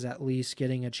Brack is at least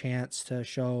getting a chance to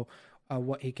show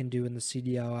what he can do in the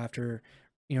CDL after,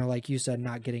 like you said,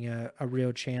 not getting a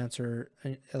real chance or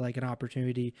like an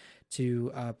opportunity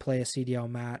to play a CDL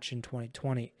match in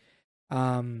 2020.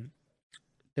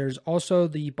 There's also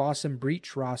the Boston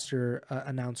Breach roster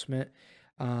announcement.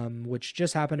 which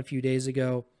just happened a few days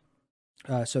ago.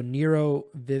 So Nero,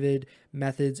 Vivid,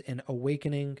 Methods, and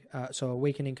Awakening. So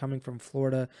Awakening coming from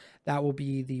Florida. That will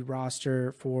be the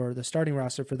roster for the starting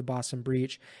roster for the Boston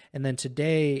Breach. And then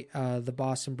today, the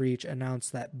Boston Breach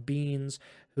announced that Beans,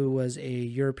 who was a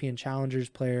European Challengers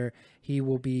player, he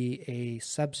will be a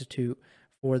substitute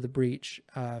for the Breach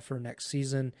for next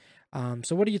season.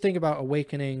 So what do you think about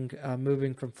Awakening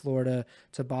moving from Florida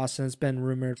to Boston? It's been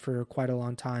rumored for quite a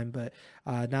long time, but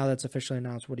now that's officially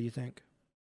announced. What do you think?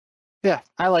 Yeah,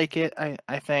 I like it.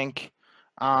 I think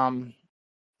um,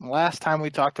 last time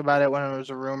we talked about it when it was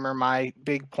a rumor, my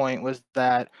big point was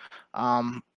that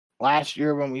um, last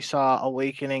year when we saw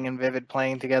Awakening and Vivid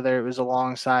playing together, it was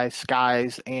alongside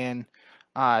Skies and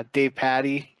Dave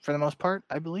Patty for the most part,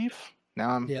 I believe. Now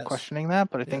I'm Yes. questioning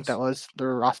that, but I think that Yes. was the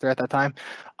roster at that time.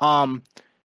 Um,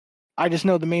 I just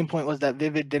know the main point was that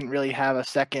Vivid didn't really have a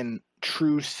second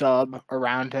true sub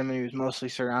around him. He was mostly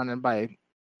surrounded by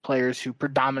players who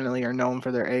predominantly are known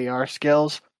for their AR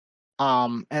skills.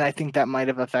 And I think that might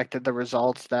have affected the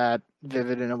results that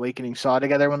Vivid and Awakening saw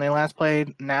together when they last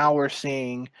played. Now we're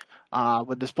seeing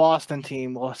with this Boston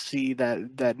team, we'll see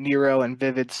that Nero and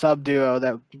Vivid sub duo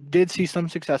that did see some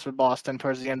success with Boston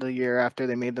towards the end of the year after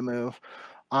they made the move.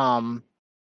 Um,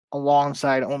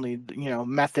 Alongside only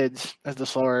Methods as the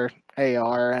slower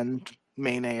AR and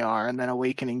main AR, and then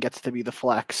Awakening gets to be the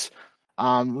flex.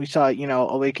 We saw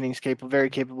Awakening's very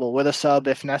capable with a sub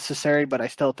if necessary, but I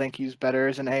still think he's better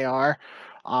as an AR.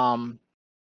 Um,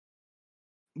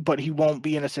 but he won't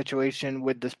be in a situation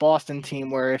with this Boston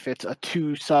team where if it's a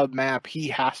two sub map, he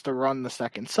has to run the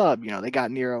second sub. They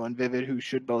got Nero and Vivid who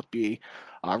should both be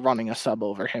running a sub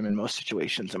over him in most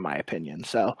situations, in my opinion.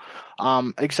 So,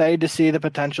 excited to see the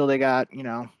potential they got.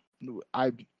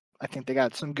 I I think they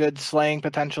got some good slaying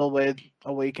potential with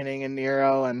Awakening and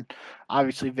Nero, and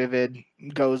obviously Vivid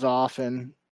goes off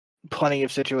and plenty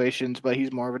of situations, but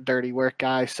he's more of a dirty work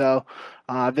guy. So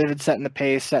Vivid setting the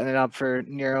pace, setting it up for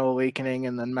Nero Awakening,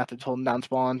 and then Methods holding down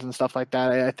spawns and stuff like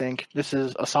that. I think this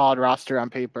is a solid roster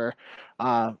on paper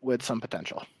with some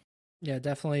potential. Yeah,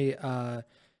 definitely.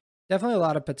 Definitely a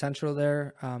lot of potential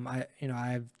there.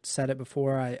 I've said it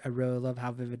before. I really love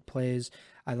how Vivid plays.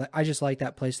 I just like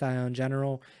that play style in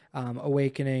general.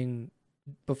 Awakening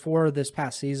before this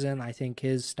past season, I think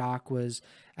his stock was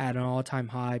at an all time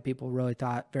high. People really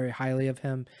thought very highly of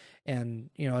him, and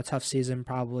a tough season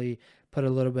probably put a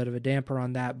little bit of a damper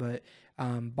on that. But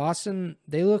Boston,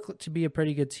 they look to be a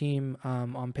pretty good team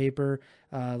on paper.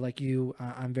 Like you,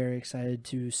 I'm very excited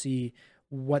to see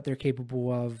what they're capable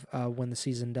of when the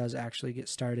season does actually get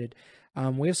started.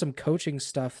 We have some coaching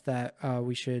stuff that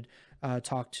we should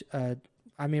talk to.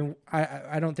 I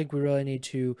don't think we really need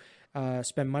to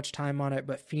spend much time on it,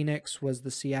 but Phoenix was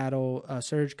the Seattle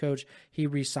Surge coach. He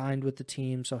re-signed with the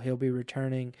team, so he'll be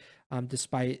returning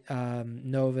despite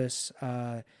Novus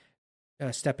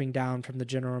stepping down from the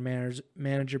general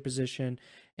manager position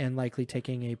and likely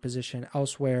taking a position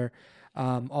elsewhere.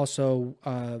 Also,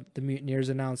 the Mutineers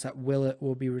announced that Willett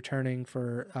will be returning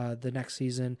for the next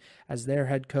season as their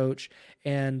head coach.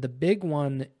 And the big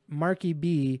one, Marky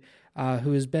B,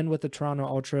 who has been with the Toronto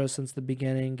Ultra since the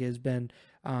beginning, has been,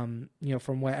 from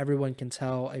what everyone can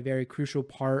tell, a very crucial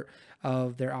part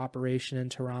of their operation in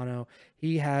Toronto.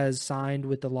 He has signed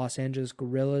with the Los Angeles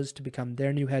Guerrillas to become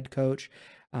their new head coach.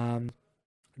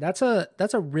 That's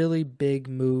a really big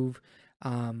move,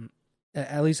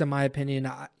 at least in my opinion.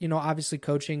 Obviously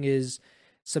coaching is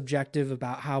subjective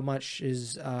about how much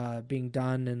is being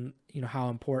done and how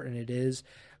important it is,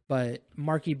 but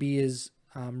Marky B is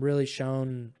really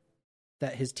shown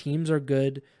that his teams are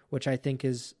good, which I think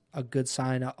is a good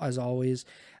sign as always.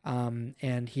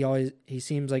 And he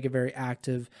seems like a very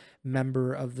active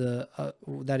member of the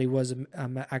that he was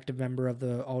an active member of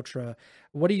the Ultra.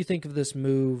 What do you think of this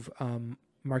move,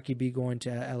 Marky B going to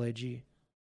LAG?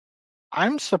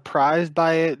 I'm surprised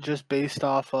by it just based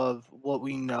off of what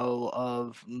we know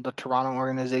of the Toronto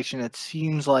organization. It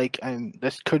seems like, and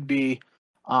this could be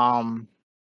um,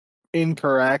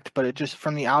 incorrect, but it just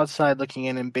from the outside looking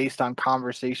in and based on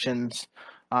conversations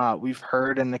we've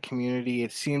heard in the community,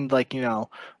 it seemed like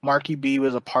Marky B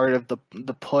was a part of the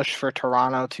push for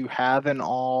Toronto to have an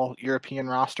all European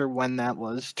roster when that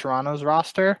was Toronto's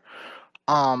roster.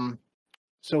 Um,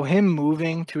 so him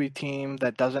moving to a team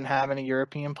that doesn't have any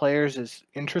European players is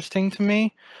interesting to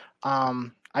me.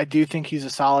 I do think he's a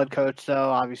solid coach,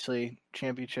 though. Obviously,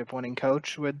 championship winning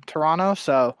coach with Toronto.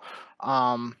 So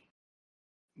um,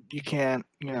 you can't,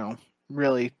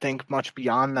 really think much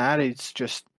beyond that.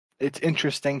 It's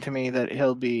interesting to me that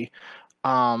he'll be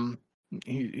um,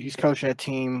 He's coaching a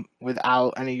team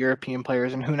without any European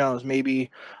players, and who knows, maybe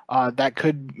that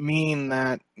could mean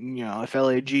that if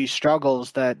LAG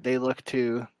struggles, that they look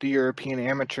to the European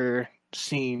amateur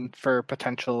scene for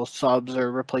potential subs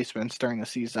or replacements during the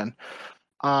season.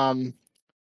 Um,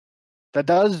 that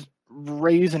does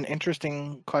raise an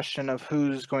interesting question of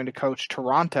who's going to coach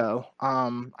Toronto.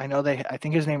 I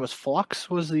think his name was Flux,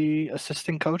 was the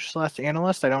assistant coach slash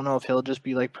analyst. I don't know if he'll just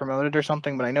be like promoted or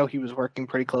something, but I know he was working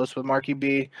pretty close with Marky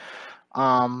B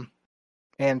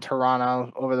and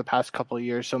Toronto over the past couple of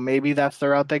years. So maybe that's the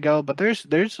route they go. But there's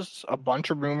just a bunch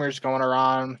of rumors going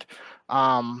around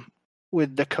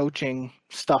with the coaching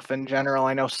stuff in general.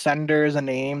 I know Sender is a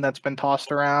name that's been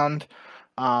tossed around.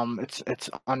 It's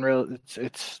unreal.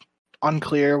 It's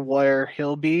unclear where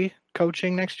he'll be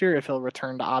coaching next year, if he'll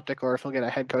return to Optic or if he'll get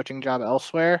a head coaching job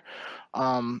elsewhere.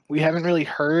 We haven't really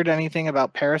heard anything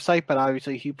about Parasite, but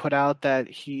obviously he put out that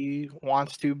he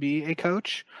wants to be a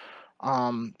coach.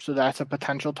 So that's a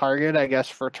potential target, I guess,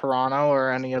 for Toronto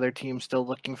or any other team still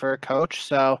looking for a coach.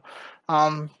 So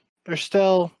there's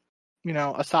still,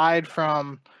 aside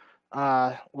from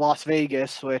Las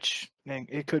Vegas, which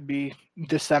it could be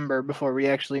December before we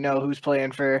actually know who's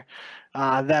playing for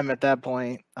them at that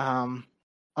point.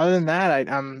 Other than that,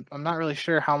 I'm not really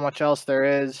sure how much else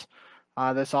there is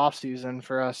this offseason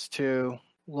for us to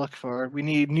look for. We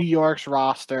need New York's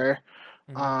roster.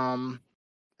 Mm-hmm.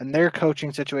 And their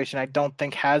coaching situation, I don't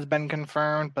think has been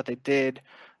confirmed, but they did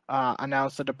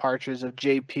announce the departures of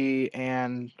JP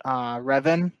and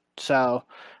Revan. So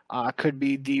could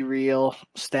be D-Real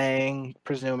staying,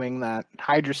 presuming that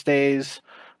Hydra stays.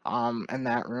 And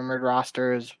that rumored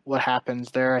roster is what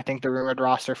happens there. I think the rumored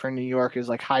roster for New York is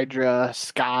like Hydra,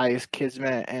 Skies,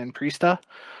 Kismet, and Priesta.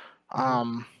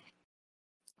 Mm-hmm.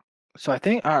 So I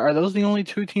think are those the only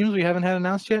two teams we haven't had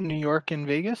announced yet? New York and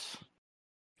Vegas,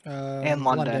 and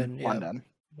London. London, yep. London.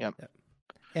 Yep. Yep.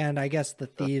 And I guess the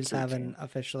Those Thieves three haven't teams.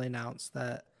 officially announced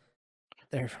that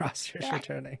their roster is Yeah.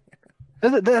 returning.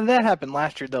 That happened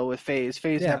last year though with FaZe.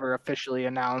 FaZe Yeah, never officially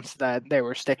announced that they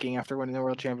were sticking after winning the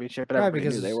world championship, but probably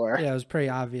everybody knew they because were. yeah, it was pretty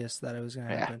obvious that it was going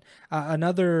to Yeah. happen.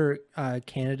 Another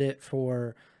candidate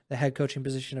for the head coaching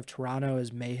position of Toronto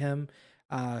is Mayhem,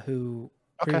 who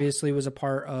Okay. previously was a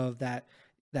part of that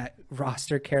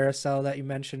roster carousel that you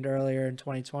mentioned earlier in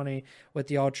 2020 with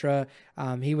the Ultra.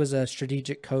 He was a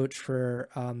strategic coach for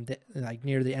like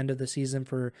near the end of the season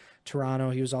for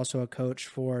Toronto. He was also a coach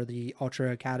for the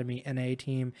Ultra Academy NA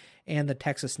team and the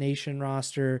Texas Nation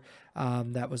roster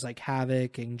that was like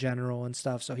Havoc and General and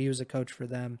stuff. So he was a coach for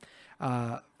them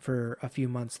for a few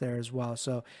months there as well.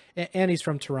 So and he's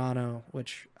from Toronto,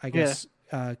 which I Yeah. guess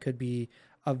could be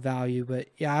of value. But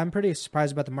yeah, I'm pretty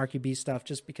surprised about the Marky B stuff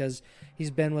just because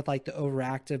he's been with like the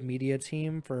overactive media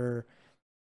team for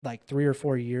like 3 or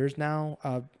 4 years now,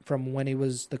 from when he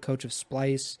was the coach of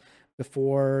Splice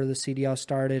before the CDL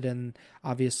started, and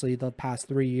obviously the past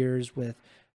 3 years with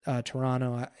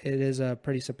Toronto. It is a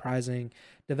pretty surprising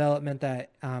development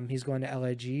that he's going to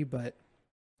LAG, but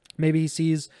maybe he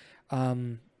sees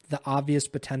the obvious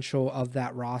potential of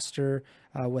that roster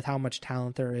with how much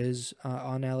talent there is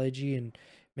on LAG, and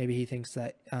maybe he thinks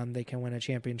that they can win a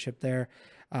championship there.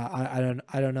 I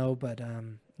don't know, but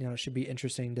it should be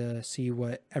interesting to see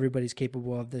what everybody's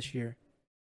capable of this year.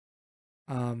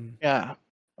 Yeah.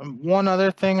 One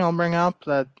other thing I'll bring up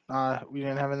that we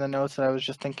didn't have in the notes that I was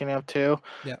just thinking of too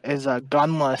Yeah. is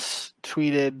Gunless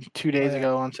tweeted 2 days Oh yeah.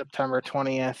 ago on September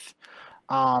 20th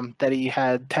that he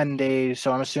had 10 days.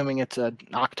 So I'm assuming it's an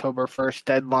October 1st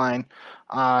deadline.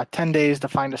 10 days to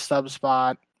find a sub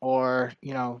spot or,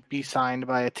 be signed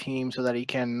by a team so that he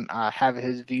can have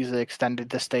his visa extended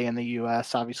to stay in the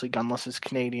U.S. Obviously, Gunless is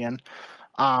Canadian.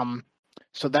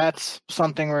 So that's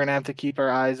something we're gonna have to keep our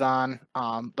eyes on.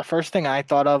 The first thing I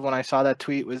thought of when I saw that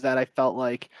tweet was that I felt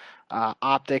like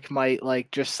Optic might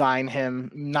like just sign him,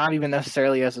 not even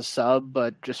necessarily as a sub,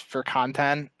 but just for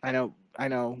content. I know,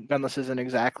 Gunless isn't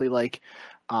exactly like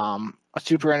a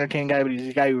super entertaining guy, but he's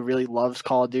a guy who really loves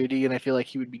Call of Duty, and I feel like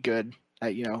he would be good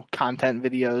at content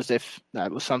videos if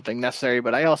that was something necessary.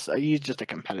 But he's just a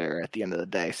competitor at the end of the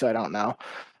day, so I don't know.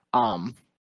 Um,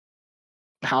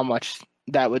 how much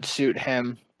that would suit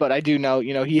him. But I do know,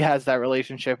 he has that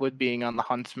relationship with being on the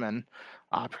Huntsman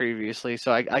previously.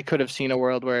 So I could have seen a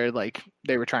world where like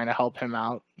they were trying to help him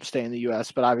out stay in the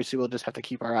U.S. But obviously, we'll just have to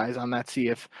keep our eyes on that, see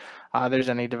if there's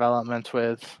any developments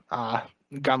with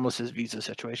Gunless's visa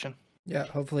situation. Yeah.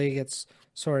 Hopefully he gets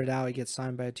sorted out. He gets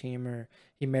signed by a team, or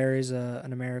he marries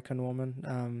an American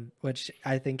woman, which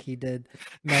I think he did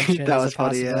mention That as a was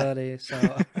funny, yeah. possibility.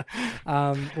 So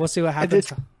we'll see what And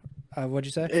happens. What'd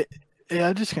you say?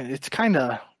 Yeah, it's kind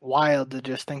of wild to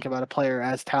just think about a player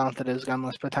as talented as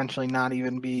Gunless potentially not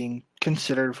even being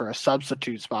considered for a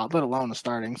substitute spot, let alone a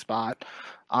starting spot.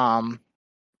 Um,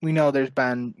 we know there's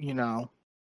been,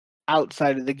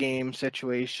 outside of the game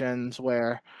situations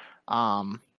where,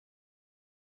 um,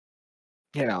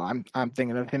 I'm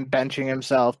thinking of him benching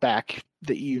himself back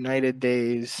the United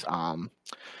days.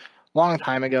 Long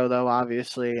time ago though,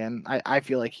 obviously, and I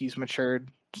feel like he's matured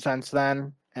since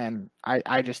then. And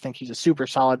I just think he's a super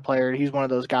solid player. He's one of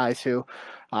those guys who,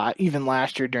 even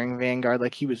last year during Vanguard,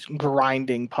 like he was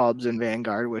grinding pubs in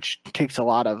Vanguard, which takes a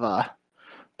lot of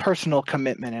personal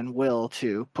commitment and will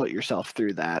to put yourself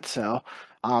through that. So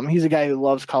he's a guy who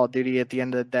loves Call of Duty at the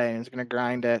end of the day and is going to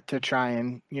grind it to try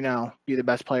and, be the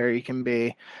best player he can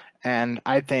be. And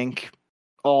I think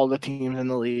all the teams in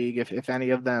the league, if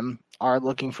any of them are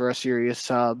looking for a serious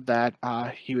sub, that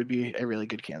he would be a really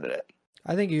good candidate.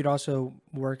 I think you'd also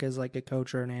work as like a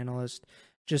coach or an analyst,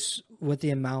 just with the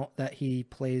amount that he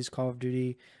plays Call of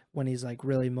Duty when he's like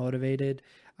really motivated.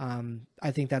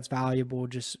 I think that's valuable.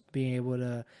 Just being able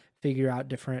to figure out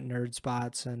different nerd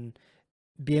spots and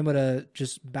be able to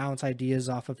just bounce ideas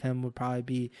off of him would probably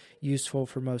be useful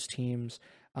for most teams.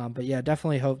 But yeah,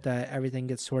 definitely hope that everything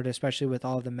gets sorted, especially with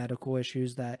all of the medical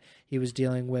issues that he was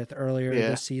dealing with earlier Yeah.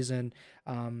 this season.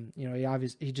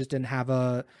 He just didn't have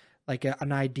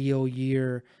an ideal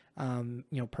year,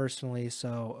 personally.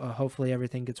 So hopefully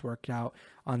everything gets worked out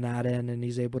on that end, and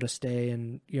he's able to stay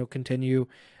and continue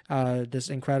this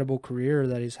incredible career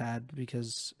that he's had,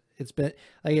 because it's been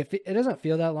like it doesn't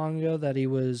feel that long ago that he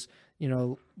was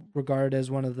regarded as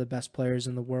one of the best players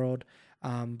in the world.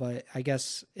 But I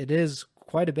guess it is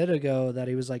quite a bit ago that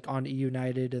he was like on E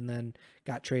United and then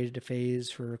got traded to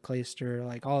FaZe for Clayster.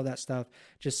 Like all of that stuff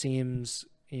just seems,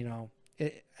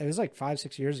 it was like 5,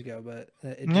 6 years ago, but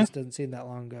it Yeah. just doesn't seem that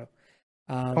long ago.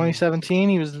 Um, 2017,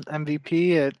 he was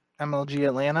MVP at MLG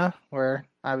Atlanta, where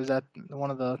I was at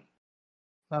one of the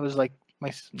that was like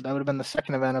that would have been the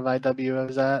second event of IW I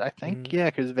was at, I think. mhm. Yeah,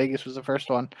 because Vegas was the first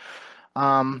one.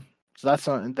 Um, so that's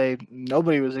something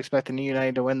nobody was expecting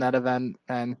United to win that event,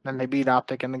 and then they beat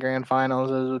Optic in the grand finals.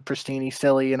 It was with Pristini,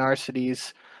 Silly, and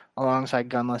Arcides alongside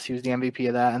Gunless. He was the MVP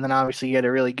of that, and then obviously he had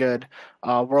a really good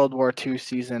World War II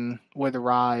season with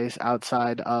Rise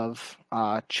outside of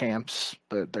champs.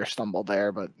 Their stumble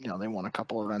there, but they won a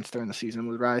couple events during the season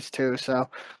with Rise too. So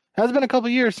it has been a couple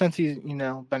years since he's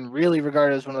been really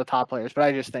regarded as one of the top players. But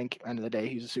I just think end of the day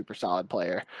he's a super solid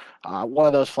player. One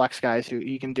of those flex guys who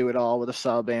he can do it all with a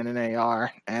sub and an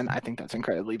AR, and I think that's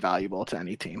incredibly valuable to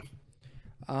any team.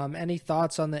 Any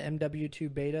thoughts on the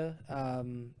MW2 beta?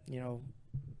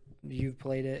 You've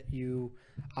played it. You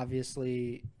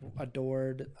obviously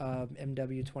adored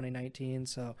MW 2019.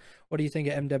 So, what do you think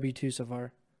of MW2 so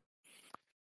far?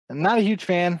 I'm not a huge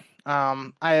fan. I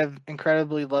have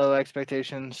incredibly low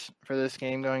expectations for this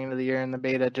game going into the year, and the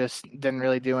beta just didn't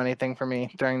really do anything for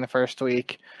me during the first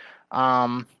week.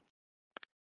 Um,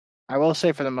 I will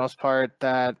say for the most part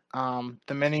that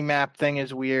the mini map thing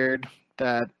is weird.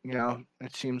 That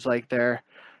it seems like they're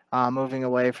moving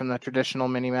away from the traditional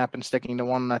mini map and sticking to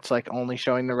one that's like only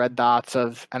showing the red dots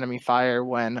of enemy fire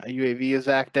when a UAV is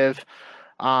active.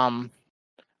 Um,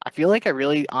 I feel like I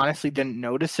really honestly didn't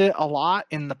notice it a lot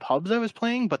in the pubs I was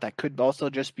playing, but that could also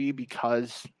just be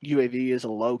because UAV is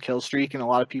a low kill streak and a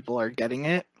lot of people are getting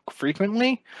it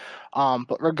frequently.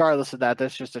 But regardless of that,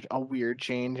 that's just a weird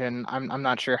change, and I'm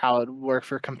not sure how it would work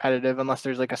for competitive unless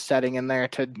there's like a setting in there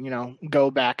to go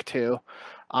back to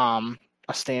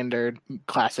a standard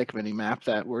classic mini map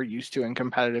that we're used to in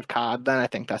competitive COD. Then I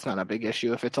think that's not a big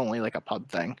issue if it's only like a pub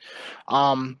thing.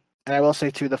 And I will say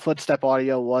too, the footstep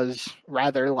audio was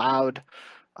rather loud.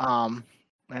 Um,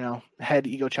 head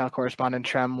Ego Child correspondent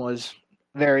Trem was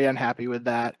very unhappy with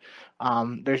that.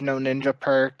 There's no ninja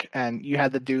perk, and you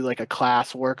had to do like a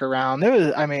class workaround. There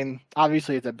was, I mean,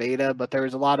 obviously it's a beta, but there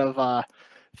was a lot of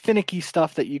finicky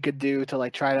stuff that you could do to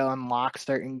like try to unlock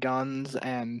certain guns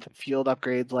and field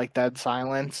upgrades like Dead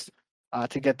Silence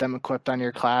to get them equipped on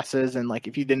your classes. And like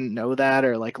if you didn't know that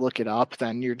or like look it up,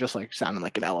 then you're just like sounding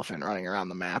like an elephant running around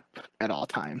the map at all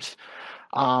times.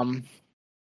 Um,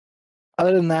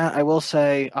 Other than that, I will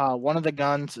say one of the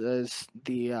guns is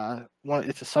the one.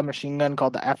 It's a submachine gun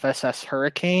called the FSS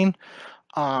Hurricane.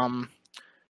 Um,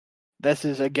 this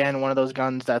is again one of those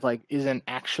guns that like isn't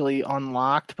actually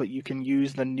unlocked, but you can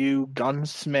use the new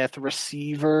gunsmith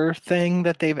receiver thing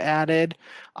that they've added.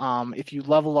 If you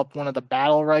level up one of the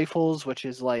battle rifles, which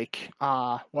is like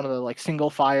one of the like single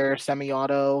fire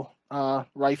semi-auto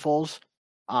rifles,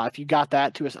 if you got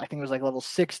that to us, I think it was like level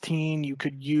 16, you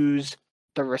could use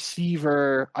the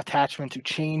receiver attachment to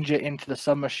change it into the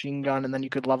submachine gun, and then you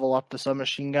could level up the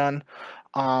submachine gun.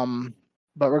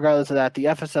 But regardless of that, the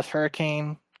FSS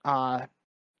Hurricane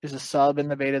is a sub in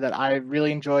the beta that I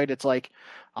really enjoyed. It's like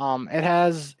it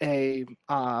has a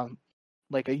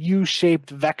like a U-shaped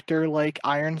vector like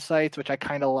iron sights, which I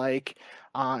kind of like,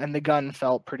 and the gun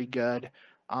felt pretty good.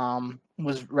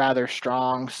 Was rather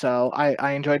strong, so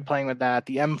I enjoyed playing with that.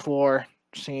 The M4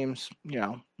 seems,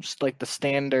 just like the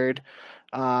standard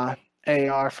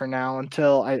AR for now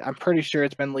until I'm pretty sure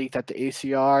it's been leaked that the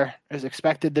ACR is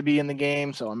expected to be in the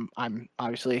game. So I'm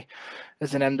obviously,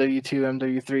 as an MW2,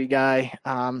 MW3 guy,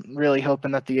 really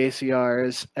hoping that the ACR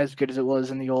is as good as it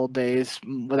was in the old days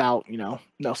without,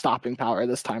 no stopping power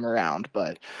this time around.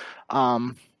 But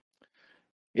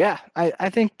yeah, I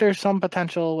think there's some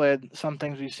potential with some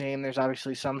things we've seen. There's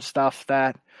obviously some stuff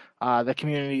that the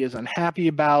community is unhappy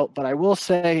about, but I will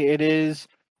say it is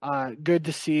good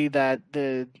to see that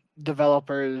the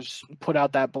developers put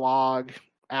out that blog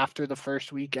after the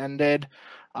first week ended,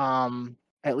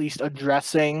 at least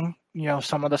addressing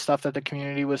some of the stuff that the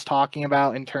community was talking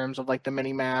about in terms of like the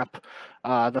mini map,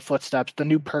 the footsteps, the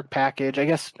new perk package. I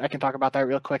guess I can talk about that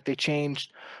real quick. They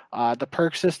changed the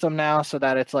perk system now so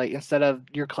that it's like instead of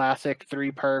your classic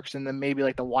 3 perks and then maybe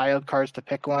like the wild cards to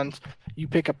pick ones, you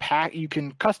pick a pack. You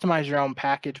can customize your own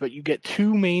package, but you get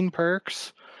 2 main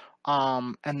perks,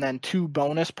 and then 2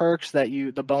 bonus perks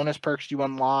the bonus perks you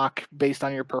unlock based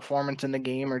on your performance in the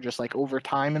game or just like over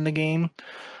time in the game.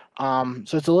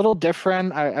 So it's a little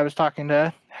different. I was talking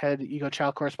to head Ego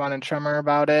Child correspondent Tremor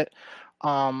about it.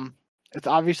 It's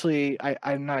obviously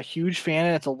I'm not a huge fan,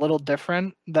 and it's a little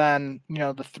different than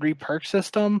the 3 perk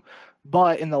system.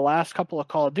 But in the last couple of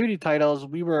Call of Duty titles,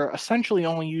 we were essentially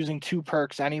only using 2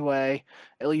 perks anyway,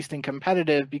 at least in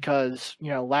competitive, because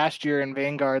last year in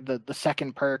Vanguard, the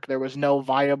second perk, there was no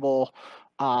viable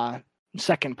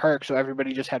second perk, so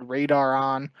everybody just had radar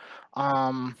on.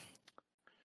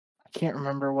 Can't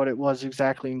remember what it was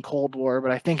exactly in Cold War,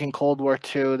 but I think in Cold War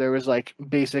 2 there was like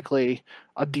basically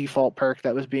a default perk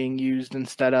that was being used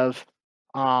instead of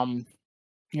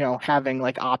having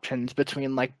like options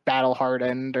between like battle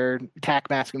hardened or tac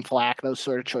mask and flak, those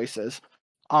sort of choices.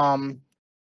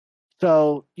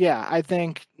 So yeah, I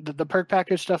think the perk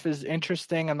package stuff is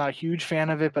interesting. I'm not a huge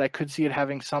fan of it, but I could see it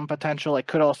having some potential. I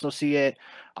could also see it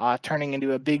turning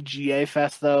into a big GA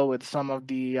fest though, with some of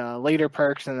the later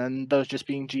perks and then those just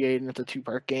being GA'd and it's a 2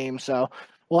 perk game. So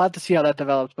we'll have to see how that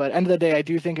develops. But end of the day, I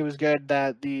do think it was good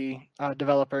that the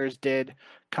developers did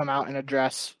come out and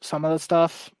address some of the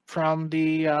stuff from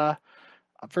the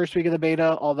first week of the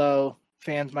beta, although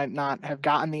fans might not have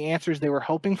gotten the answers they were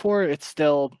hoping for. It's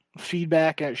still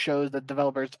feedback, and it shows that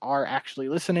developers are actually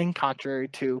listening, contrary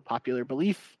to popular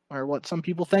belief or what some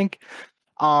people think.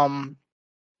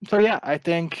 So yeah, I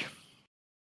think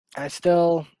I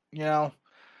still, am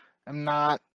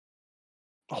not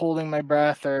holding my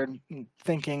breath or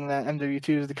thinking that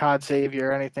MW2 is the COD savior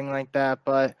or anything like that,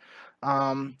 but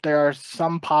there are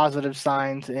some positive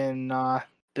signs in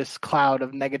this cloud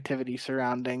of negativity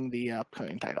surrounding the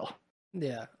upcoming title.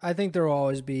 Yeah, I think there will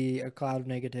always be a cloud of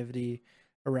negativity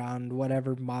around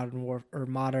whatever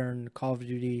modern Call of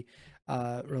Duty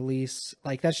release.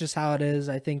 Like that's just how it is.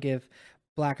 I think if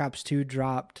Black Ops 2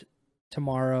 dropped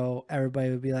tomorrow, everybody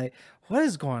would be like, "What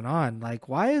is going on? Like,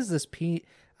 why is this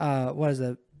what is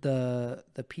it? The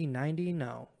P90?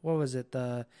 No, what was it?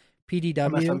 The PDW?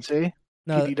 MSMC?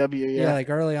 No, PDW, yeah, yeah.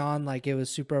 like early on, like it was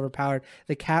super overpowered.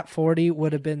 The Cat 40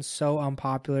 would have been so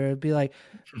unpopular. It'd be like,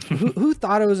 who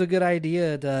thought it was a good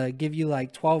idea to give you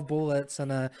like 12 bullets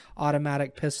and a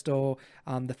automatic pistol?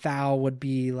 The FAL would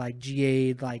be like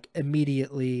GA'd like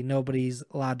immediately. Nobody's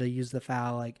allowed to use the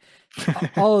FAL. Like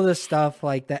all of this stuff,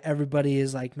 like that. Everybody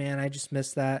is like, man, I just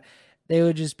missed that. They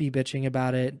would just be bitching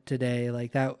about it today,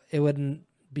 like that. It wouldn't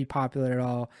be popular at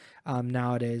all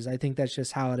nowadays. I think that's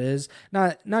just how it is.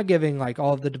 Not giving like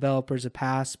all of the developers a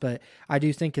pass, but I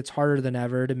do think it's harder than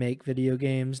ever to make video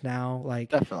games now. Like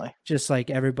Definitely. just like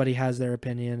everybody has their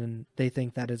opinion and they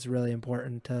think that it's really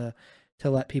important to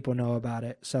let people know about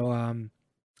it. So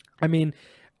I mean,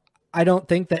 I don't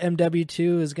think that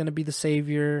MW2 is going to be the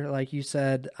savior, like you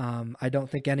said. I don't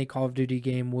think any Call of Duty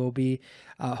game will be.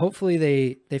 Hopefully,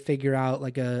 they figure out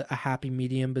like a happy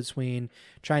medium between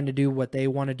trying to do what they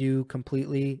want to do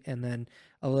completely and then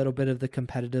a little bit of the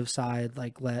competitive side.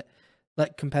 Like let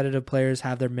competitive players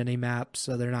have their mini maps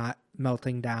so they're not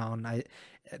melting down. I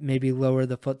maybe lower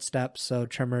the footsteps so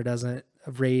Tremor doesn't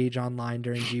rage online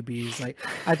during GBs. Like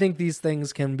I think these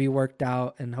things can be worked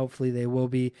out, and hopefully they will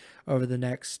be over the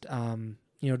next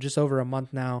just over a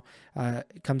month now.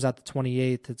 It comes out the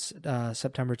 28th. It's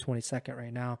September 22nd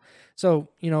right now. So,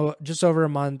 just over a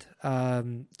month.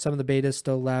 Some of the beta is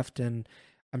still left, and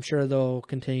I'm sure they'll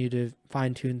continue to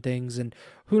fine tune things. And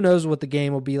who knows what the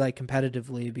game will be like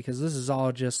competitively, because this is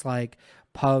all just like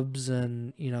pubs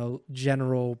and,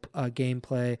 general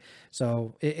gameplay.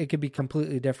 So it could be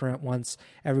completely different once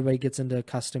everybody gets into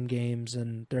custom games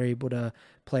and they're able to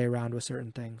play around with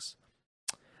certain things.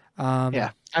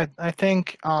 Yeah, I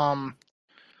think I'm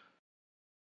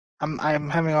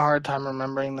having a hard time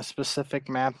remembering the specific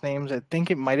map names. I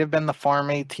think it might have been the Farm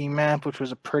AT map, which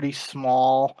was a pretty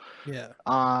small Yeah. It's the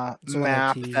one they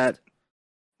map that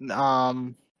teased.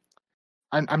 um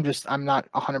I'm not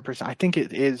 100%. I think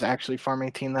it is actually Farm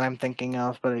 18 that I'm thinking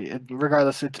of, but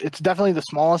regardless, it's definitely the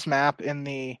smallest map in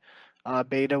the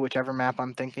beta, whichever map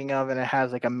I'm thinking of, and it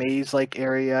has like a maze-like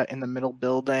area in the middle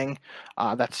building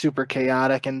that's super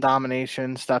chaotic and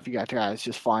domination stuff. You got guys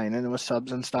just flying in with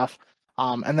subs and stuff.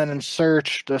 And then in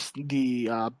Search,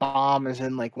 the bomb is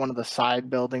in like one of the side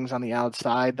buildings on the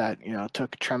outside that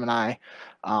took Trem and I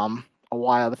a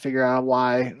while to figure out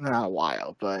why, not a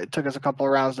while, but it took us a couple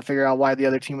of rounds to figure out why the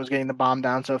other team was getting the bomb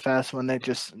down so fast when they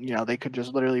just, they could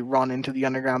just literally run into the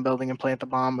underground building and plant the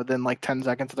bomb within like 10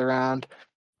 seconds of the round.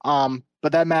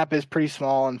 But that map is pretty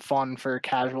small and fun for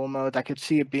casual modes. I could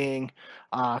see it being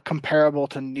comparable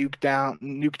to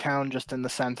Nuketown, just in the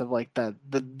sense of like the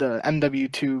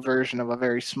MW2 version of a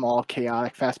very small,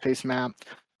 chaotic, fast-paced map.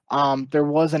 There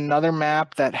was another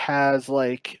map that has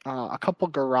like a couple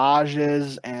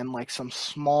garages and like some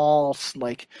small,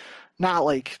 like not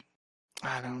like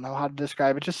I don't know how to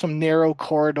describe it, just some narrow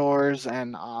corridors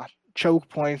and choke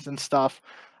points and stuff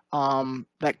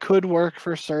that could work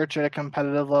for Search at a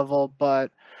competitive level.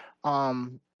 But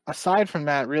aside from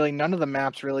that, really none of the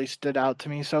maps really stood out to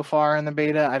me so far in the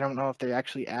beta. I don't know if they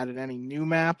actually added any new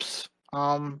maps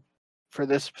for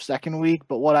this second week,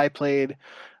 but what I played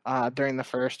during the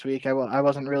first week, I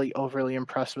wasn't really overly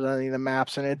impressed with any of the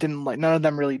maps, and it didn't like none of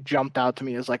them really jumped out to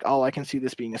me as like, oh, I can see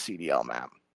this being a CDL map.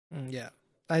 Yeah.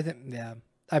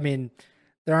 I mean,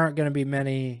 there aren't going to be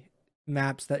many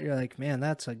maps that you're like, man,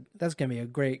 that's going to be a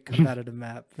great competitive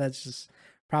map. That's just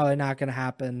probably not going to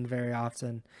happen very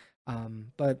often.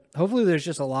 But hopefully there's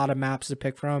just a lot of maps to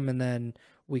pick from, and then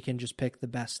we can just pick the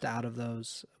best out of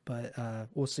those. But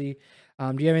we'll see.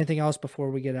 Do you have anything else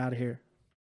before we get out of here?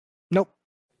 Nope.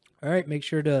 All right, make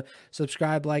sure to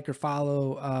subscribe, like, or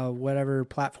follow whatever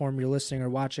platform you're listening or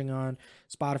watching on: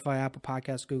 Spotify, Apple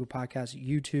Podcasts, Google Podcasts,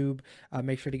 YouTube.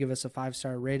 Make sure to give us a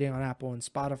 5-star rating on Apple and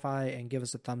Spotify, and give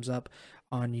us a thumbs up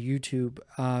on YouTube.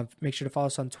 Make sure to follow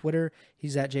us on Twitter.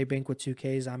 He's at JBank with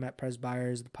 2Ks. I'm at Prez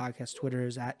Byers. The podcast Twitter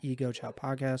is at Ego Chow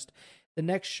Podcast. The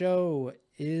next show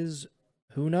is,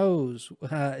 who knows?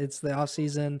 It's the off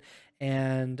season,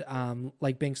 and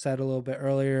like Bink said a little bit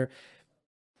earlier,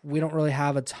 we don't really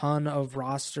have a ton of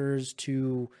rosters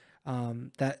to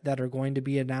that are going to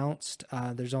be announced.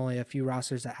 There's only a few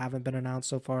rosters that haven't been announced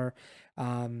so far.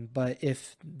 But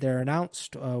if they're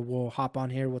announced, we'll hop on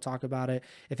here. We'll talk about it.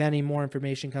 If any more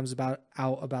information comes out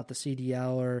about the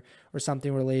CDL or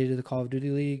something related to the Call of Duty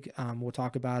League, we'll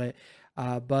talk about it.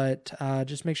 But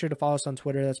just make sure to follow us on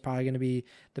Twitter. That's probably going to be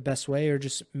the best way, or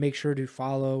just make sure to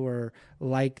follow or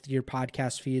like your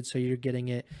podcast feed so you're getting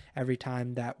it every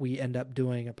time that we end up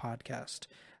doing a podcast.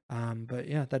 But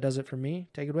yeah, that does it for me.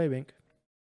 Take it away, Bink.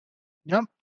 Yep.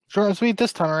 Short and sweet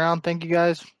this time around. Thank you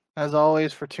guys, as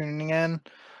always, for tuning in.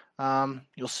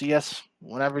 You'll see us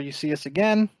whenever you see us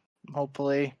again.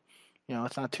 Hopefully,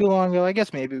 it's not too long ago. I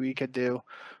guess maybe we could do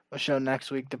a show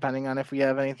next week, depending on if we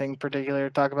have anything particular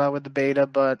to talk about with the beta,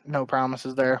 but no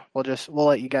promises there. We'll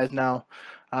let you guys know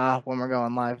when we're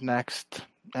going live next.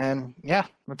 And yeah,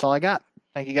 that's all I got.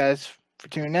 Thank you guys for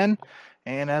tuning in.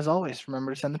 And as always,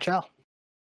 remember to send the chow.